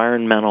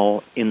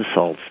environmental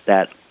insults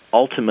that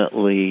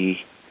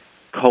ultimately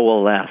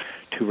coalesce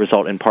to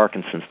result in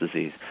Parkinson's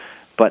disease,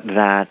 but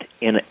that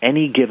in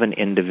any given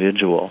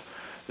individual,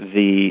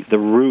 the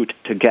route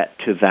to get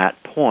to that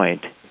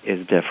point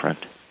is different.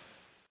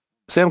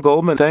 Sam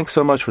Goldman, thanks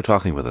so much for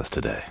talking with us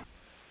today.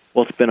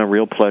 Well, it's been a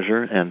real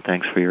pleasure, and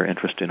thanks for your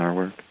interest in our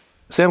work.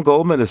 Sam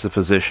Goldman is a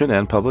physician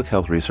and public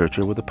health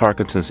researcher with the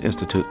Parkinson's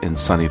Institute in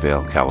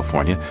Sunnyvale,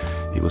 California.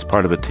 He was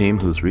part of a team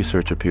whose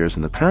research appears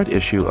in the current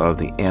issue of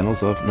the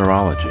Annals of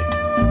Neurology.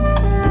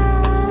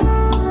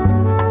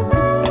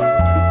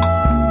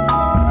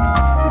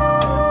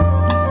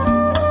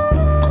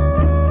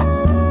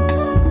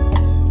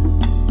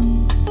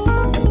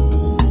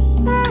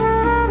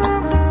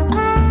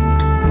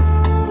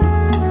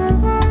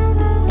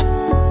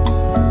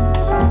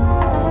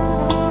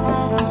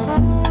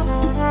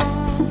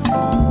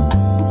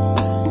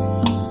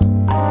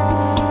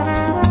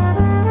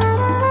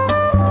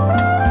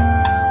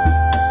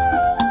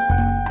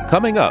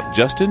 Coming up,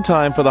 just in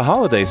time for the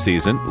holiday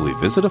season, we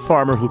visit a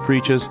farmer who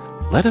preaches,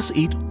 "Let us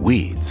eat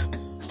weeds."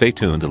 Stay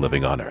tuned to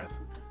Living on Earth.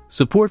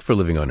 Support for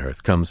Living on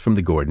Earth comes from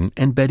the Gordon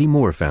and Betty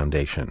Moore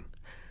Foundation.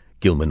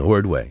 Gilman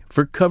Ordway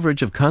for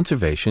coverage of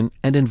conservation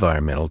and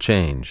environmental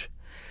change.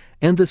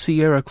 And the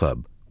Sierra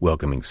Club,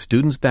 welcoming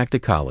students back to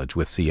college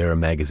with Sierra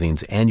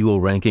Magazine's annual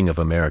ranking of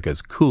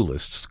America's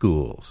coolest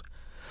schools.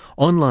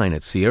 Online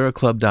at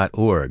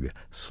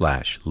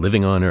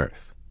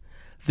sierraclub.org/livingonearth.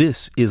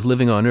 This is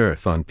Living on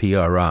Earth on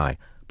PRI,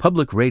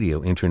 Public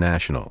Radio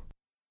International.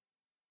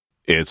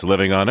 It's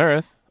Living on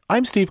Earth.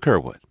 I'm Steve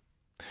Kerwood.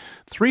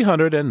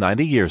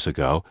 390 years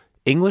ago,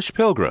 English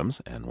pilgrims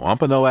and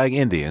Wampanoag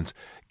Indians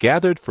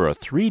gathered for a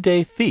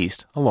 3-day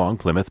feast along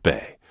Plymouth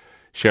Bay,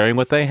 sharing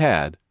what they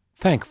had,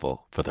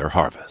 thankful for their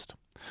harvest.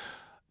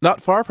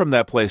 Not far from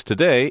that place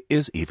today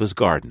is Eva's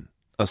Garden,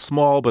 a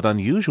small but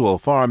unusual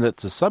farm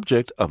that's the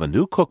subject of a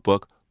new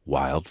cookbook,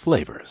 Wild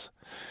Flavors.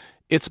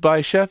 It's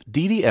by Chef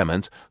Dee Dee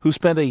Emmons, who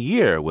spent a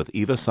year with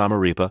Eva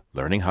Samaripa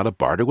learning how to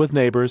barter with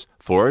neighbors,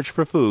 forage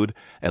for food,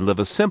 and live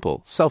a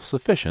simple,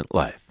 self-sufficient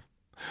life.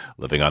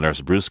 Living on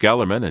Earth's Bruce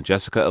Gellerman and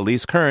Jessica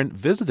Elise Kern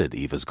visited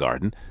Eva's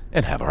Garden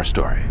and have our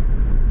story.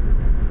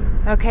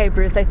 Okay,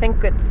 Bruce, I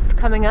think it's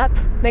coming up.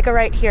 Make a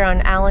right here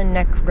on Allen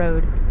Neck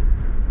Road.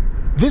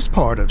 This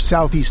part of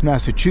southeast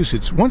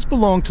Massachusetts once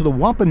belonged to the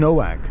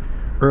Wampanoag.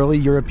 Early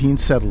European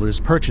settlers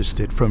purchased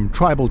it from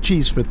tribal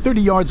chiefs for 30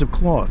 yards of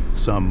cloth,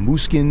 some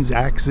moose skins,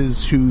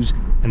 axes, shoes,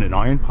 and an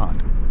iron pot.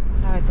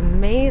 Oh, it's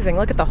amazing.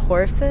 Look at the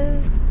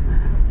horses.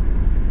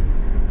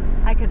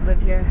 I could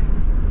live here.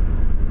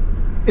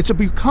 It's a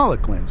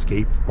bucolic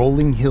landscape,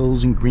 rolling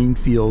hills and green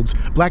fields,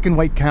 black and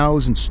white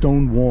cows and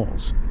stone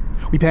walls.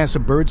 We pass a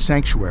bird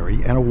sanctuary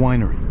and a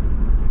winery.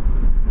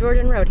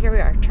 Jordan Road, here we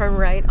are. Turn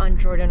right on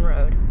Jordan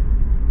Road.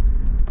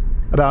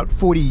 About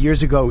 40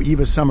 years ago,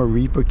 Eva Summer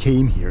Reaper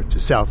came here to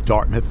South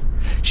Dartmouth.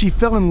 She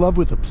fell in love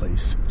with the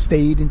place,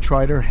 stayed and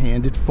tried her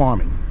hand at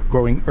farming,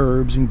 growing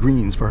herbs and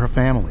greens for her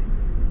family.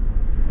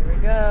 Here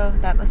we go.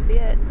 That must be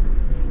it.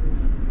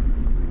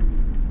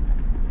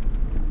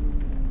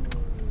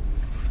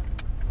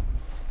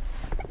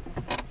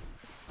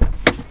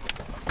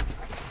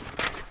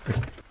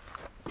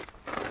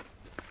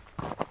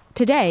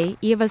 Today,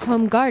 Eva's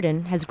home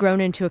garden has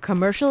grown into a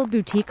commercial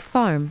boutique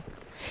farm.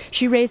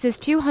 She raises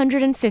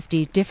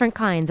 250 different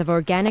kinds of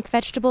organic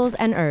vegetables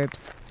and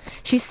herbs.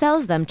 She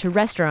sells them to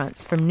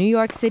restaurants from New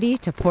York City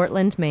to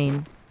Portland,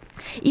 Maine.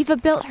 Eva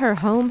built her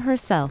home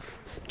herself.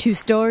 2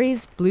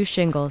 stories, blue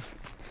shingles.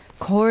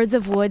 Cords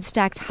of wood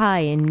stacked high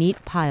in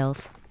neat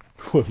piles.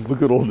 Well,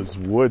 look at all this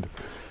wood.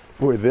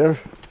 Boy, they're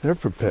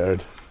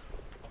prepared.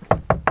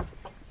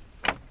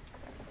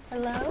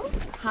 Hello?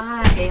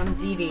 Hi, I'm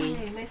Dee Dee.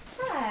 Hey, nice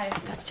try.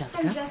 That's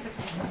Jessica.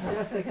 I'm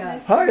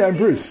Jessica. Hi, I'm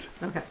Bruce.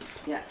 Okay.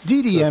 Yes.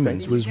 Dee Dee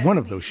Emmons was one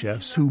of those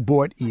chefs who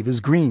bought Eva's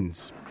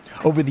greens.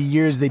 Over the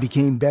years, they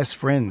became best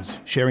friends,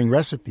 sharing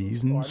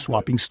recipes and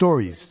swapping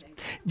stories.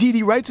 Dee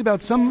Dee writes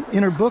about some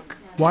in her book,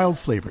 Wild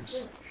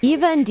Flavors.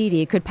 Eva and Dee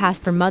Dee could pass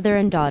for mother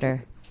and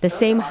daughter. The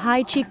same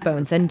high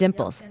cheekbones and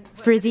dimples,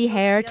 frizzy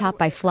hair topped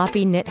by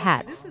floppy knit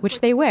hats,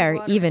 which they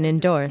wear even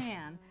indoors.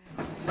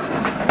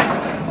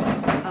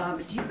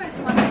 Do you guys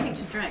want anything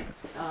to drink?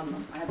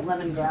 I have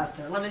lemongrass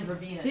or lemon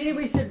verbena. Dee Dee,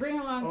 we should bring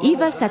along...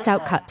 Eva sets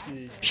out cups.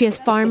 She has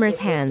farmer's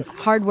hands,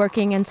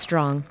 hardworking and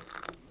strong.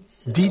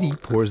 Dee Dee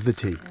pours the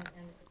tea.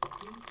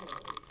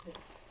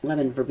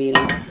 Lemon verbena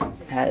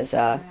has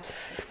a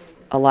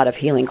lot of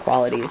healing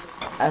qualities,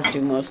 as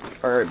do most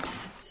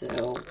herbs.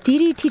 So. Dee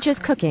Dee teaches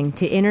cooking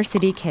to inner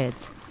city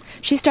kids.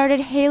 She started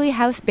Haley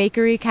House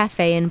Bakery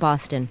Cafe in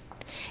Boston.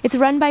 It's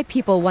run by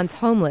people once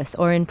homeless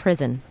or in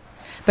prison.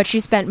 But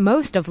she spent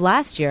most of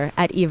last year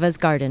at Eva's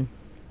garden.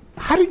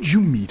 How did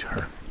you meet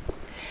her?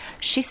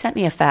 She sent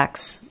me a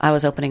fax. I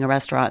was opening a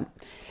restaurant,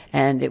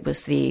 and it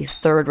was the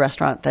 3rd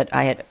restaurant that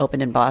I had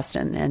opened in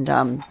Boston.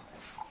 And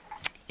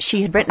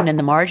she had written in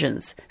the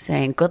margins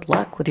saying, "Good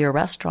luck with your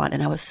restaurant."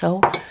 And I was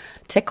so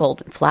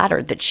tickled and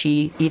flattered that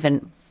she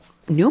even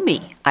knew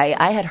me.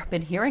 I had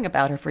been hearing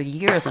about her for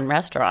years in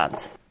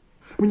restaurants.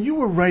 When you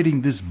were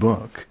writing this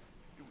book,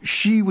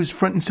 she was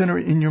front and center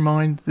in your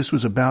mind? This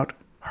was about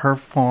her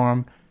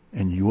farm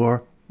and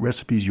your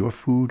recipes, your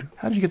food?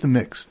 How did you get the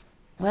mix?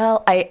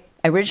 Well, I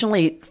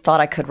originally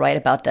thought I could write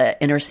about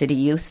the inner city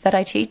youth that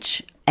I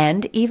teach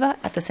and Eva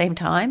at the same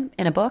time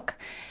in a book.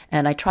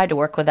 And I tried to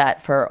work with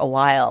that for a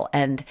while.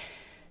 And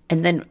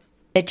then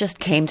it just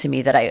came to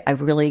me that I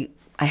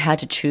had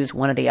to choose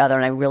one or the other.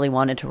 And I really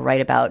wanted to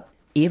write about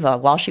Eva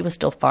while she was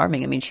still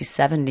farming. I mean, she's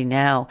 70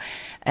 now.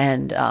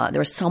 And there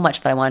was so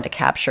much that I wanted to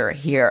capture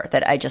here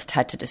that I just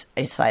had to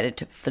I decided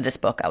to, for this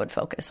book, I would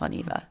focus on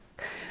Eva.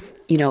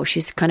 You know,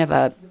 she's kind of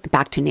a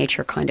back to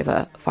nature kind of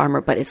a farmer,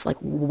 but it's like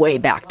way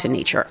back to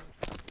nature.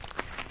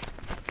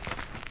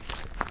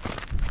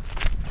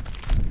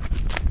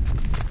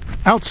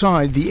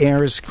 Outside, the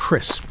air is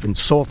crisp and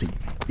salty.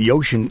 The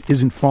ocean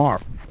isn't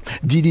far.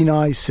 Dee Dee and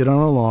I sit on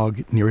a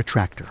log near a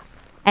tractor.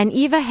 And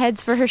Eva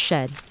heads for her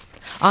shed.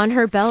 On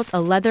her belt,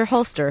 a leather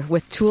holster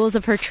with tools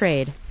of her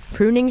trade,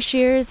 pruning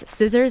shears,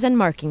 scissors, and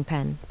marking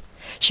pen.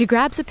 She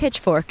grabs a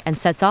pitchfork and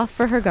sets off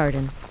for her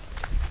garden.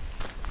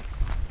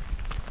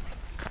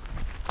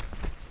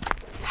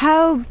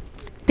 How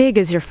big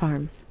is your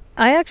farm?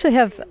 I actually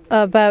have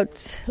about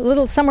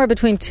somewhere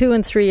between 2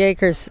 and 3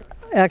 acres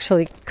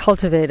actually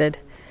cultivated,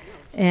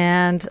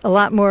 and a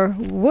lot more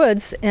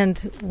woods,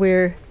 and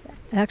we're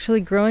actually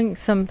growing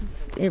some,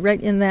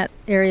 right in that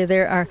area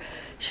there are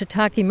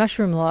shiitake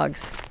mushroom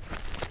logs.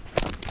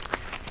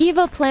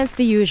 Eva plants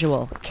the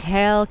usual,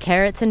 kale,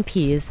 carrots, and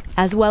peas,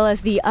 as well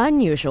as the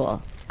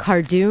unusual,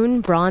 cardoon,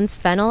 bronze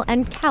fennel,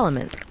 and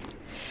calamine.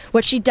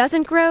 What she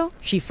doesn't grow,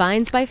 she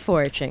finds by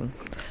foraging.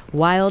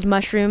 Wild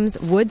mushrooms,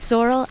 wood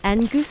sorrel,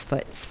 and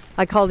goosefoot.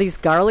 I call these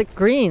garlic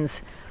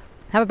greens.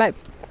 How about...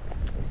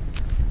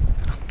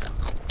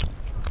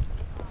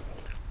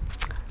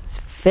 It's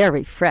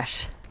very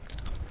fresh.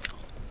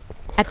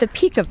 At the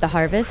peak of the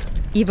harvest,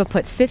 Eva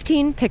puts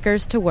 15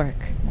 pickers to work.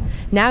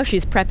 Now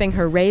she's prepping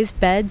her raised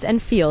beds and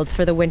fields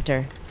for the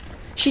winter.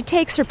 She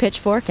takes her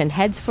pitchfork and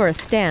heads for a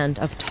stand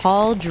of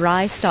tall,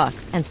 dry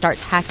stalks and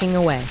starts hacking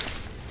away.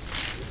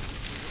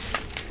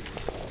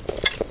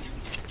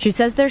 She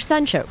says they're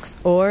sunchokes,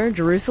 or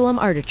Jerusalem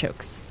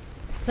artichokes.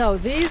 So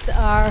this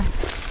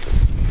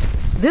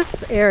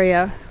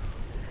area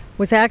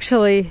was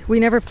actually, we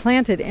never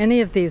planted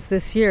any of these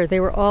this year. They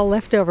were all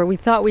leftover. We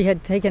thought we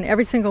had taken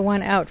every single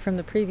one out from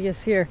the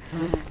previous year.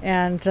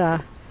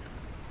 And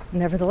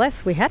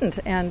nevertheless, we hadn't,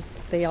 and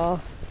they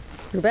all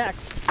grew back.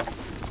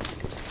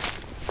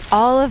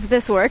 All of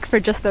this work for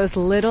just those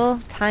little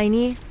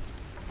tiny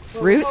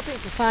roots? We're hoping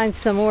to find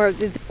some more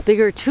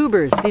bigger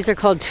tubers. These are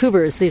called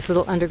tubers, these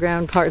little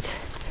underground parts.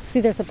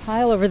 See, there's a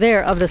pile over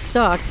there of the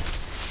stalks.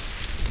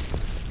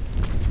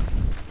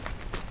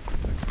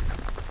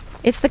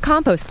 It's the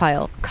compost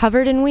pile,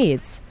 covered in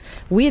weeds.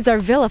 Weeds are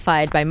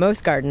vilified by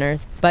most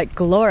gardeners, but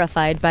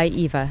glorified by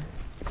Eva.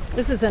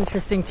 This is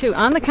interesting, too.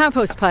 On the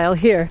compost pile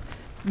here,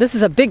 this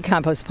is a big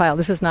compost pile.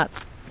 This is not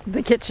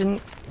the kitchen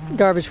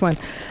garbage one.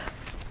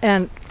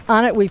 And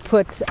on it we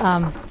put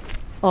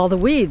all the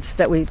weeds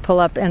that we pull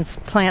up and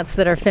plants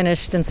that are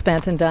finished and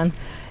spent and done.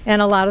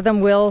 And a lot of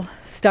them will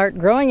start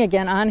growing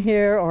again on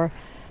here or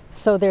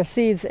sow their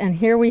seeds. And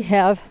here we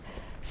have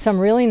some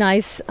really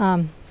nice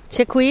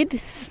chickweed,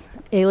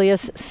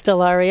 alias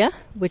stellaria,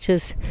 which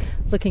is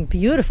looking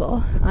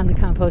beautiful on the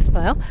compost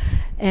pile.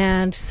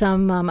 And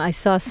some, I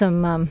saw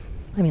some,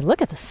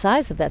 look at the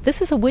size of that.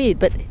 This is a weed,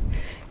 but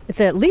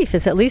the leaf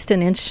is at least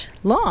an inch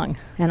long.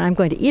 And I'm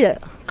going to eat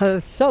it because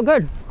it's so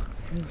good.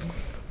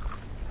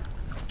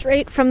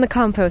 Straight from the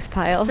compost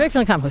pile. Straight from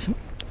the compost.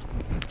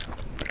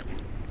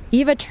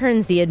 Eva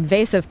turns the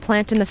invasive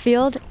plant in the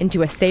field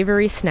into a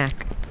savory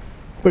snack.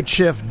 But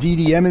Chef Dee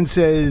Dee Emmons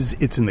says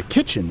it's in the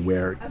kitchen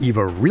where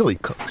Eva really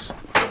cooks.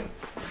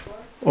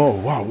 Oh,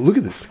 wow, look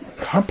at this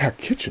compact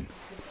kitchen.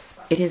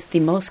 It is the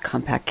most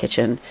compact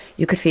kitchen.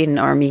 You could feed an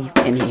army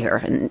in here,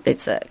 and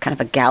it's a kind of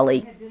a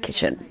galley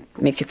kitchen.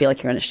 It makes you feel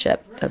like you're on a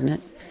ship, doesn't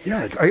it?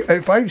 Yeah,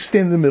 if I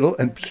stand in the middle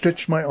and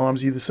stretch my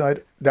arms either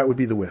side, that would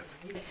be the width.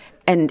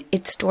 And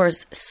it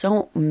stores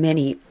so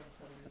many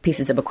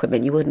pieces of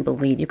equipment you wouldn't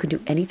believe. You could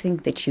do anything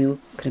that you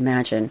could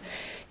imagine.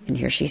 And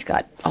here she's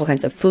got all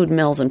kinds of food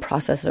mills and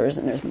processors,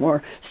 and there's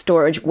more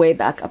storage way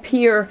back up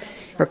here.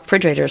 Her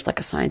refrigerator is like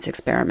a science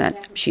experiment.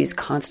 She's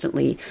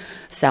constantly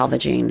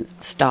salvaging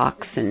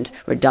stocks and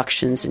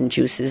reductions and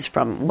juices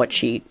from what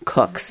she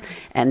cooks,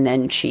 and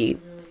then she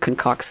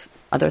concocts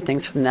other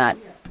things from that.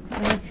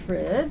 In the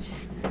fridge,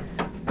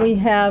 we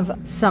have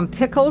some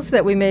pickles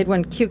that we made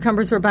when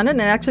cucumbers were abundant,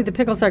 and actually the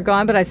pickles are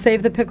gone, but I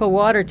saved the pickle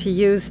water to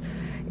use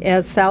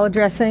as salad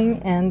dressing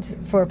and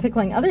for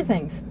pickling other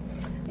things.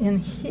 In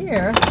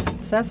here,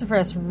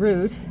 sassafras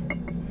root,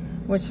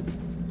 which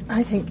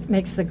I think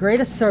makes the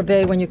greatest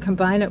sorbet when you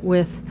combine it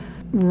with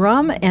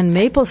rum and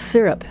maple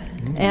syrup.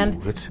 And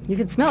you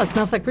can smell it. It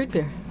smells like root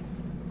beer.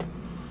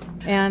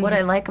 And what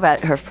I like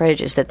about her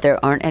fridge is that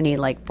there aren't any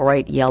like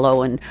bright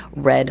yellow and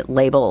red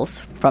labels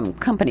from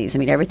companies. I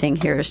mean, everything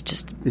here is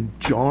just in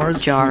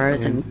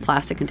jars and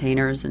plastic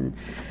containers and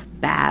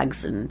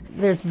bags. And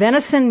there's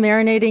venison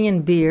marinating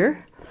in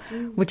beer,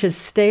 which is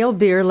stale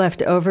beer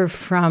left over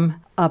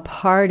from a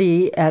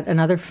party at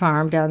another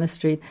farm down the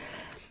street.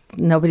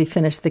 Nobody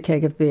finished the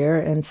keg of beer,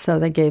 and so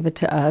they gave it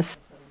to us.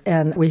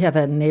 And we have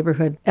a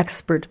neighborhood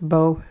expert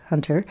bow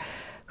hunter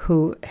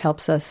who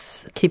helps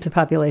us keep the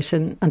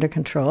population under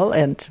control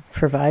and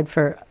provide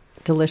for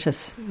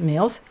delicious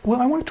meals.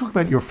 Well, I want to talk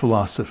about your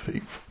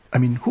philosophy. I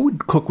mean, who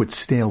would cook with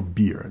stale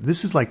beer?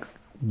 This is like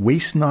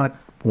waste not,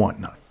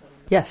 want not.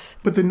 Yes.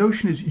 But the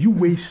notion is you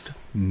waste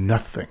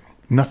nothing.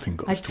 Nothing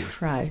goes to it. I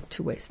try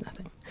to waste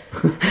nothing.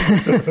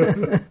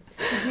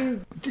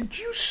 Did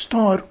you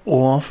start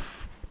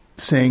off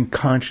saying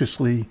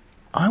consciously,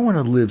 I want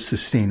to live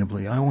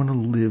sustainably, I want to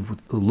live with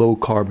a low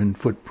carbon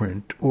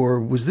footprint, or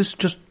was this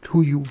just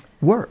who you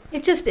were?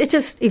 It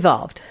just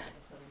evolved.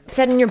 It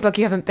said in your book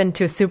you haven't been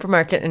to a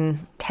supermarket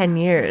in 10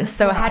 years.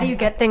 So how do you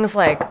get things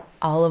like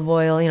olive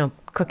oil,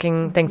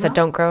 cooking things that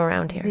don't grow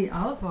around here? The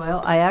olive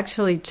oil, I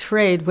actually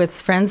trade with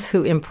friends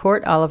who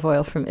import olive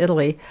oil from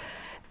Italy.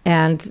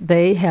 And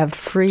they have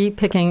free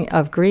picking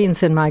of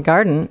greens in my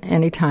garden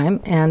anytime.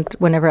 And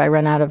whenever I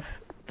run out of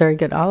very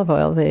good olive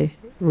oil, they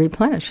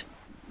replenish.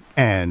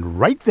 And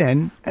right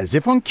then, as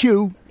if on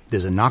cue,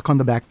 there's a knock on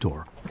the back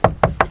door.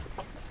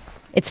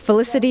 It's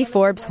Felicity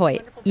Forbes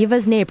Hoyt,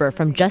 Eva's neighbor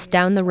from just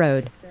down the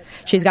road.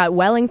 She's got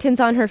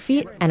Wellingtons on her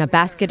feet and a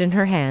basket in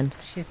her hand.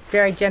 She's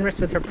very generous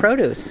with her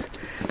produce.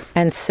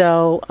 And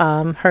so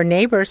her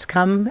neighbors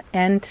come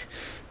and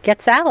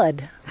get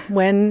salad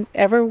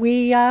whenever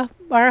we are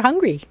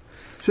hungry.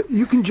 So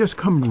you can just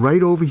come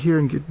right over here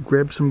and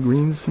grab some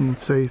greens and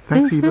say,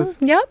 thanks, Eva?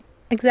 Yep,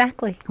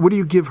 exactly. What do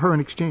you give her in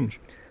exchange?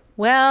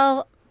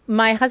 Well,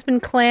 my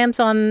husband clams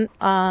on,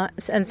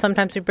 and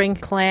sometimes we bring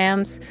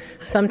clams.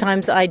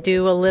 Sometimes I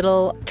do a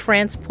little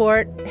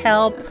transport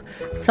help.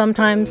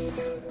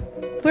 Sometimes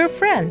we're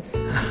friends.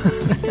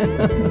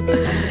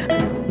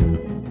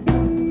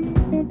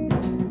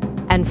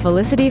 And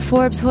Felicity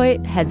Forbes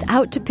Hoyt heads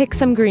out to pick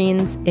some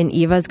greens in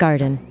Eva's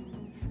garden.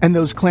 And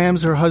those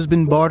clams her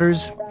husband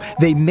barters,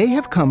 they may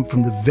have come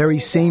from the very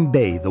same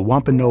bay the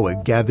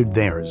Wampanoag gathered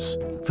theirs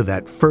for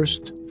that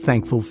first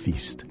thankful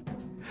feast.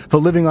 For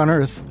Living on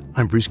Earth,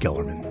 I'm Bruce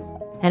Gellerman.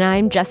 And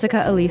I'm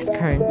Jessica Elise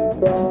Kern.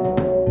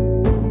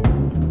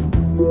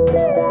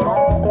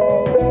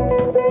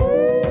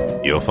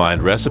 You'll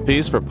find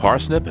recipes for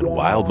parsnip and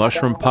wild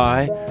mushroom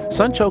pie,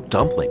 sunchoke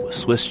dumpling with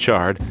Swiss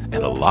chard, and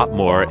a lot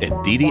more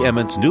in Dee Dee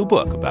Emmon's new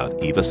book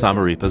about Eva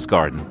Samaripa's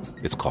garden.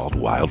 It's called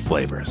Wild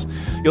Flavors.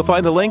 You'll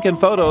find a link and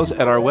photos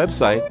at our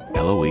website,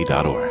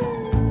 LOE.org.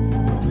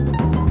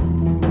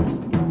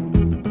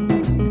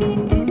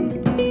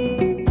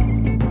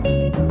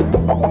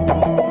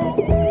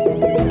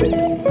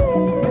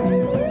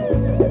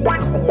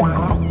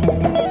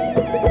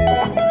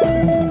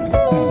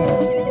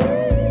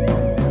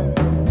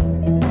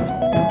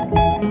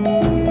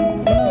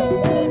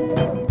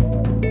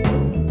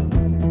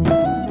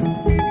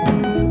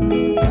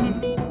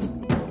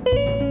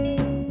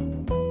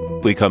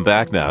 We come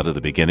back now to the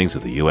beginnings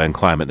of the UN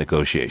climate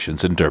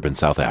negotiations in Durban,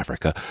 South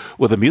Africa,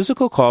 with a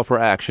musical call for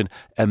action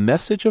and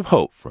message of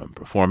hope from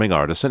performing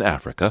artists in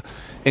Africa,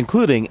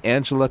 including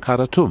Angela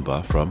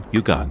Karatumba from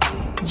Uganda.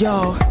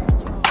 Yo,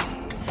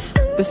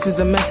 this is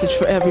a message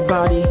for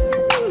everybody.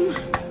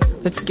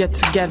 Let's get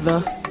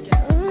together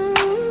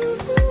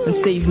and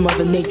save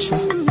Mother Nature.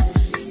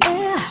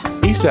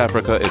 East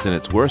Africa is in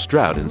its worst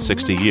drought in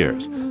 60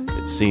 years.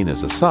 It's seen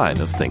as a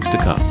sign of things to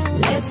come.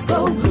 Let's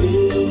go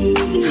green.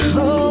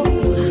 Oh,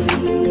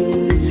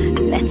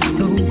 let's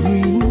go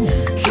green.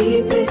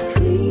 Keep it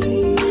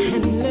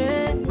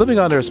green. Living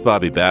on Earth's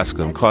Bobby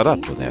Bascom caught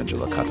up with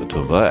Angela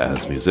Katatumba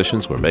as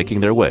musicians were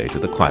making their way to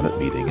the climate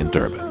meeting in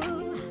Durban.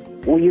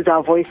 We use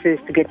our voices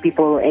to get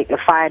people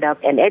fired up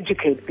and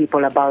educate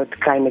people about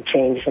climate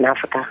change in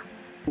Africa.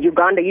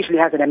 Uganda usually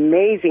has an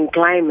amazing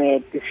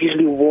climate. It's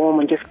usually warm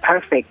and just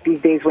perfect.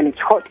 These days when it's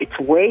hot, it's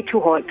way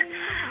too hot.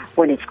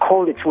 When it's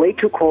cold, it's way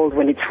too cold.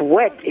 When it's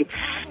wet, it's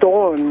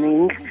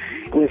storming.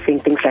 We're seeing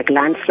things like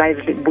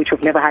landslides, which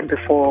we've never had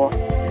before.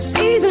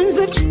 Seasons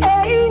have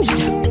changed.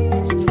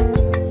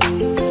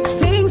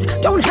 Things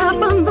don't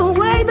happen the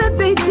way that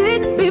they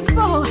did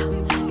before.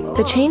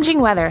 The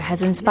changing weather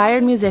has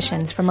inspired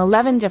musicians from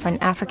 11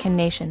 different African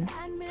nations,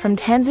 from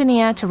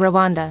Tanzania to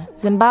Rwanda,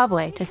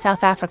 Zimbabwe to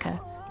South Africa,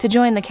 to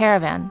join the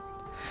Caravan.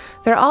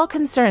 They're all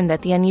concerned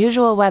that the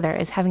unusual weather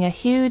is having a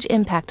huge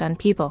impact on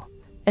people,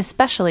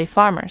 especially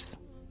farmers.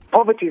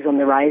 Poverty is on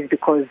the rise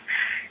because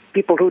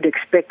people who'd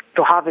expect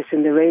to harvest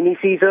in the rainy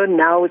season,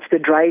 now it's the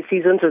dry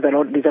season, so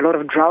there's a lot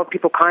of drought.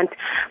 People can't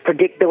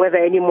predict the weather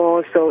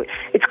anymore, so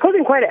it's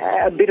causing quite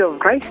a bit of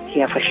crisis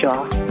here for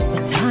sure.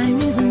 The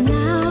time is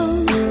now.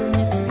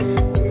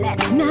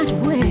 Let's not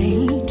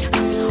wait,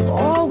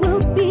 or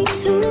we'll be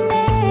too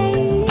late.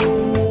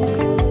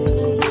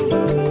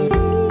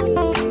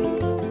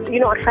 You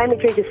know, climate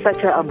change is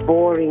such a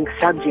boring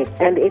subject,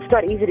 and it's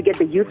not easy to get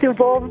the youth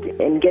involved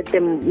and get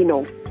them,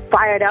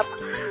 fired up.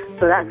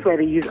 So that's where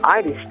they use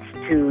artists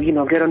to,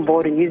 get on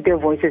board and use their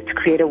voices to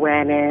create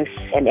awareness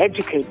and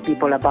educate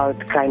people about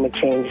climate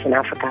change in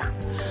Africa.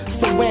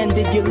 So when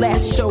did you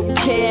last show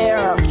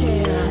care?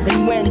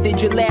 And when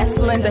did you last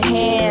lend a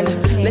hand?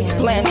 Let's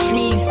plant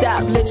trees,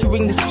 stop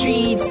littering the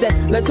streets,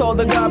 and let all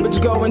the garbage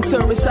go into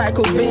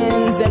recycle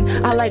bins.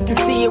 And I like to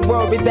see a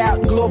world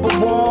without global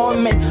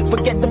warming.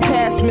 Forget the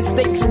past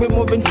mistakes, we're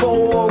moving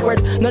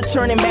forward. No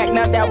turning back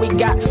now that we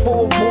got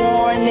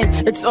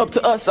forewarning. It's up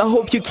to us, I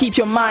hope you keep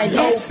your mind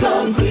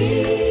open.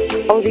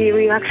 Oh, the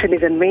reaction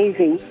is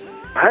amazing.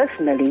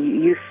 Personally,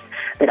 youth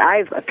that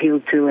I've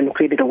appealed to and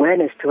created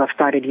awareness to, I've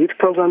started youth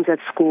programs at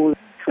school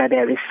where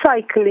they're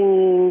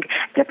recycling,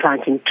 they're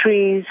planting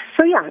trees.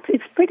 So yeah,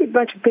 it's pretty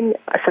much been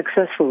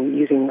successful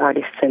using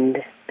artists and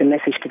the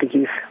message to the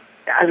youth.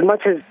 As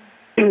much as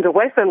the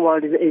Western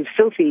world is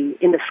filthy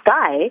in the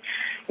sky,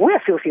 we're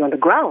filthy on the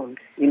ground.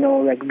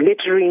 Like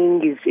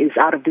littering is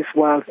out of this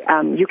world.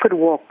 You could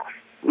walk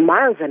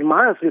miles and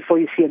miles before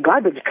you see a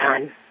garbage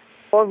can.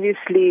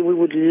 Obviously, we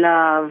would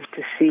love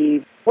to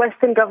see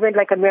Western government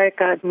like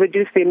America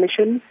reduce the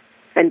emissions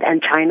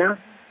and China.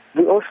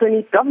 We also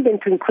need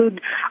government to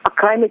include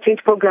climate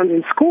change programs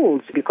in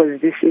schools because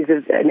this is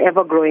an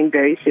ever-growing,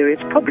 very serious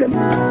problem.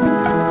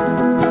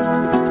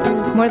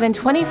 More than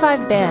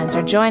 25 bands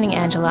are joining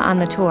Angela on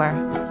the tour.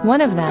 One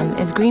of them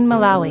is Green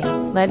Malawi,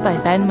 led by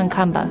Ben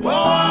Mkamba.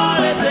 Oh,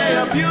 it's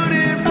a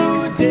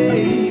beautiful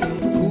day.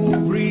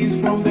 Who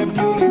breathes from the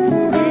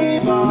beautiful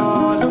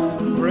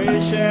rivers?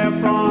 Fresh air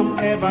from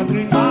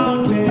evergreen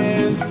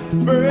mountains.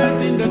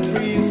 Birds in the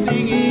trees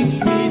singing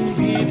sweet,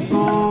 sweet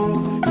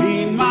songs.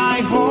 In my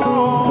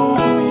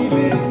home,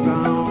 village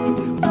town.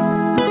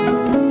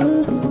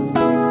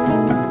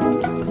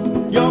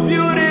 You're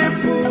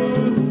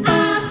beautiful,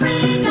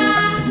 Africa.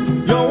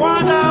 You're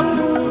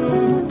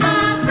wonderful,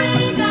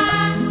 Africa.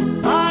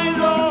 I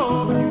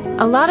love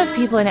you. A lot of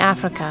people in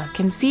Africa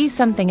can see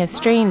something as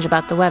strange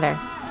about the weather,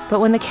 but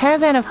when the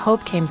Caravan of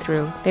Hope came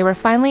through, they were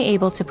finally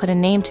able to put a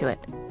name to it.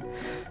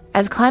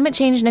 As climate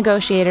change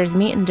negotiators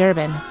meet in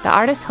Durban, the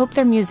artists hope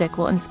their music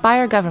will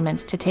inspire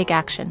governments to take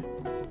action.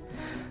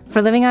 For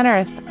Living on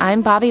Earth,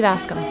 I'm Bobby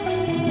Bascom.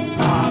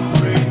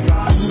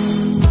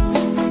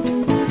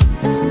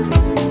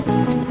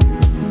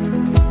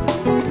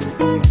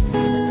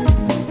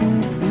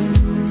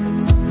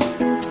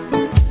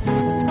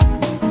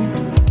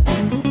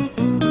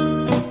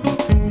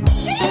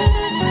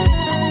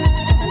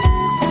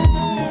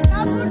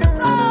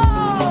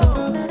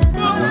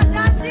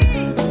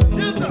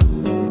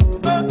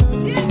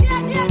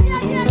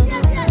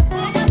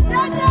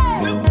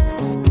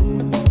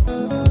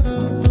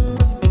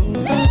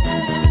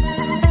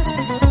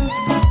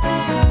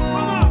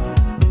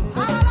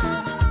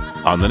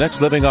 On the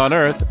next Living on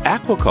Earth,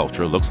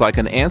 aquaculture looks like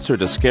an answer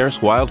to scarce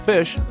wild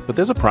fish, but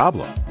there's a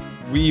problem.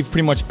 We've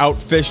pretty much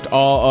outfished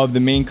all of the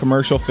main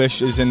commercial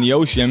fishes in the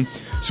ocean.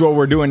 So what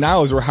we're doing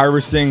now is we're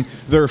harvesting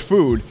their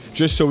food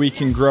just so we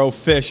can grow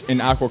fish in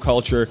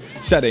aquaculture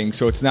settings.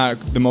 So it's not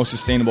the most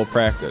sustainable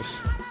practice.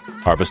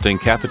 Harvesting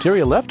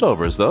cafeteria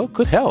leftovers, though,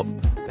 could help.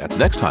 That's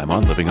next time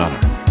on Living on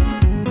Earth.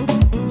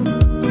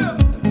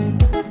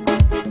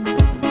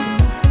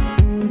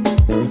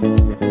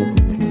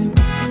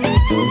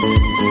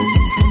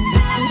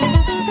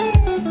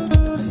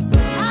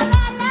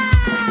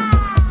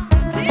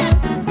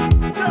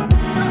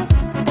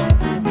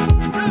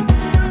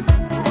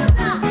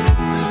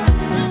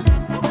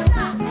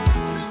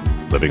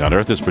 Living on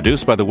Earth is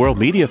produced by the World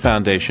Media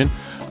Foundation.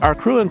 Our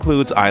crew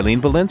includes Eileen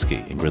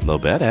Belinsky, Ingrid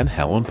Lobet, and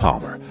Helen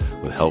Palmer,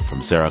 with help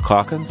from Sarah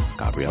Calkins,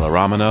 Gabriela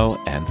Romano,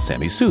 and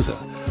Sammy Souza.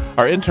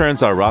 Our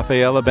interns are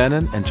Rafaela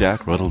Benin and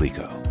Jack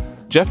Rodolico.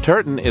 Jeff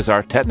Turton is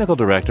our technical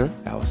director.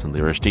 Allison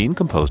Lierstein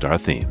composed our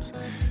themes.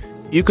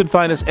 You can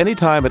find us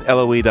anytime at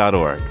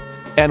LOE.org.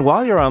 And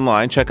while you're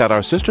online, check out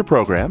our sister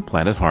program,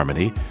 Planet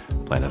Harmony.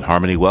 Planet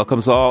Harmony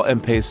welcomes all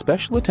and pays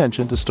special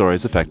attention to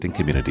stories affecting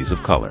communities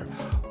of color.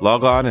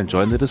 Log on and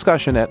join the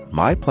discussion at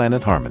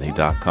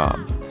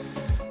myplanetharmony.com.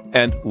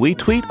 And we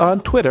tweet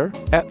on Twitter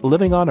at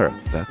Living on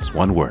Earth. That's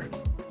one word.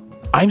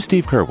 I'm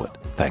Steve Curwood.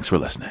 Thanks for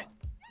listening.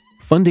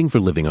 Funding for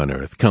Living on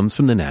Earth comes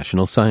from the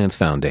National Science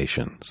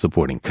Foundation,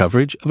 supporting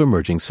coverage of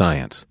emerging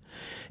science.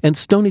 And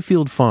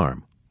Stonyfield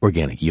Farm,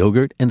 organic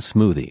yogurt and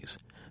smoothies.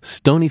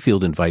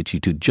 Stonyfield invites you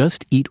to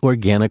just eat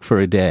organic for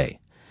a day.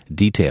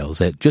 Details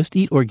at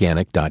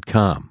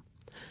justeatorganic.com.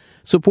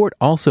 Support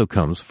also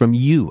comes from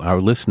you,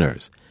 our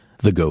listeners,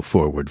 the Go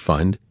Forward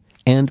Fund,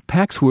 and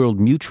Pax World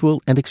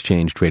Mutual and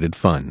Exchange-Traded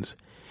Funds,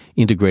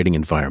 integrating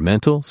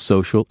environmental,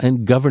 social,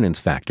 and governance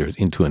factors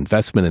into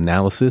investment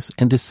analysis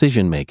and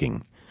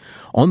decision-making.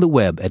 On the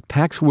web at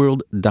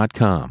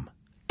paxworld.com.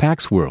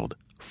 Pax World,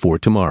 for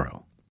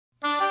tomorrow.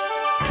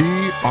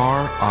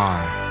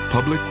 PRI,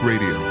 Public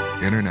Radio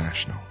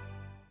International.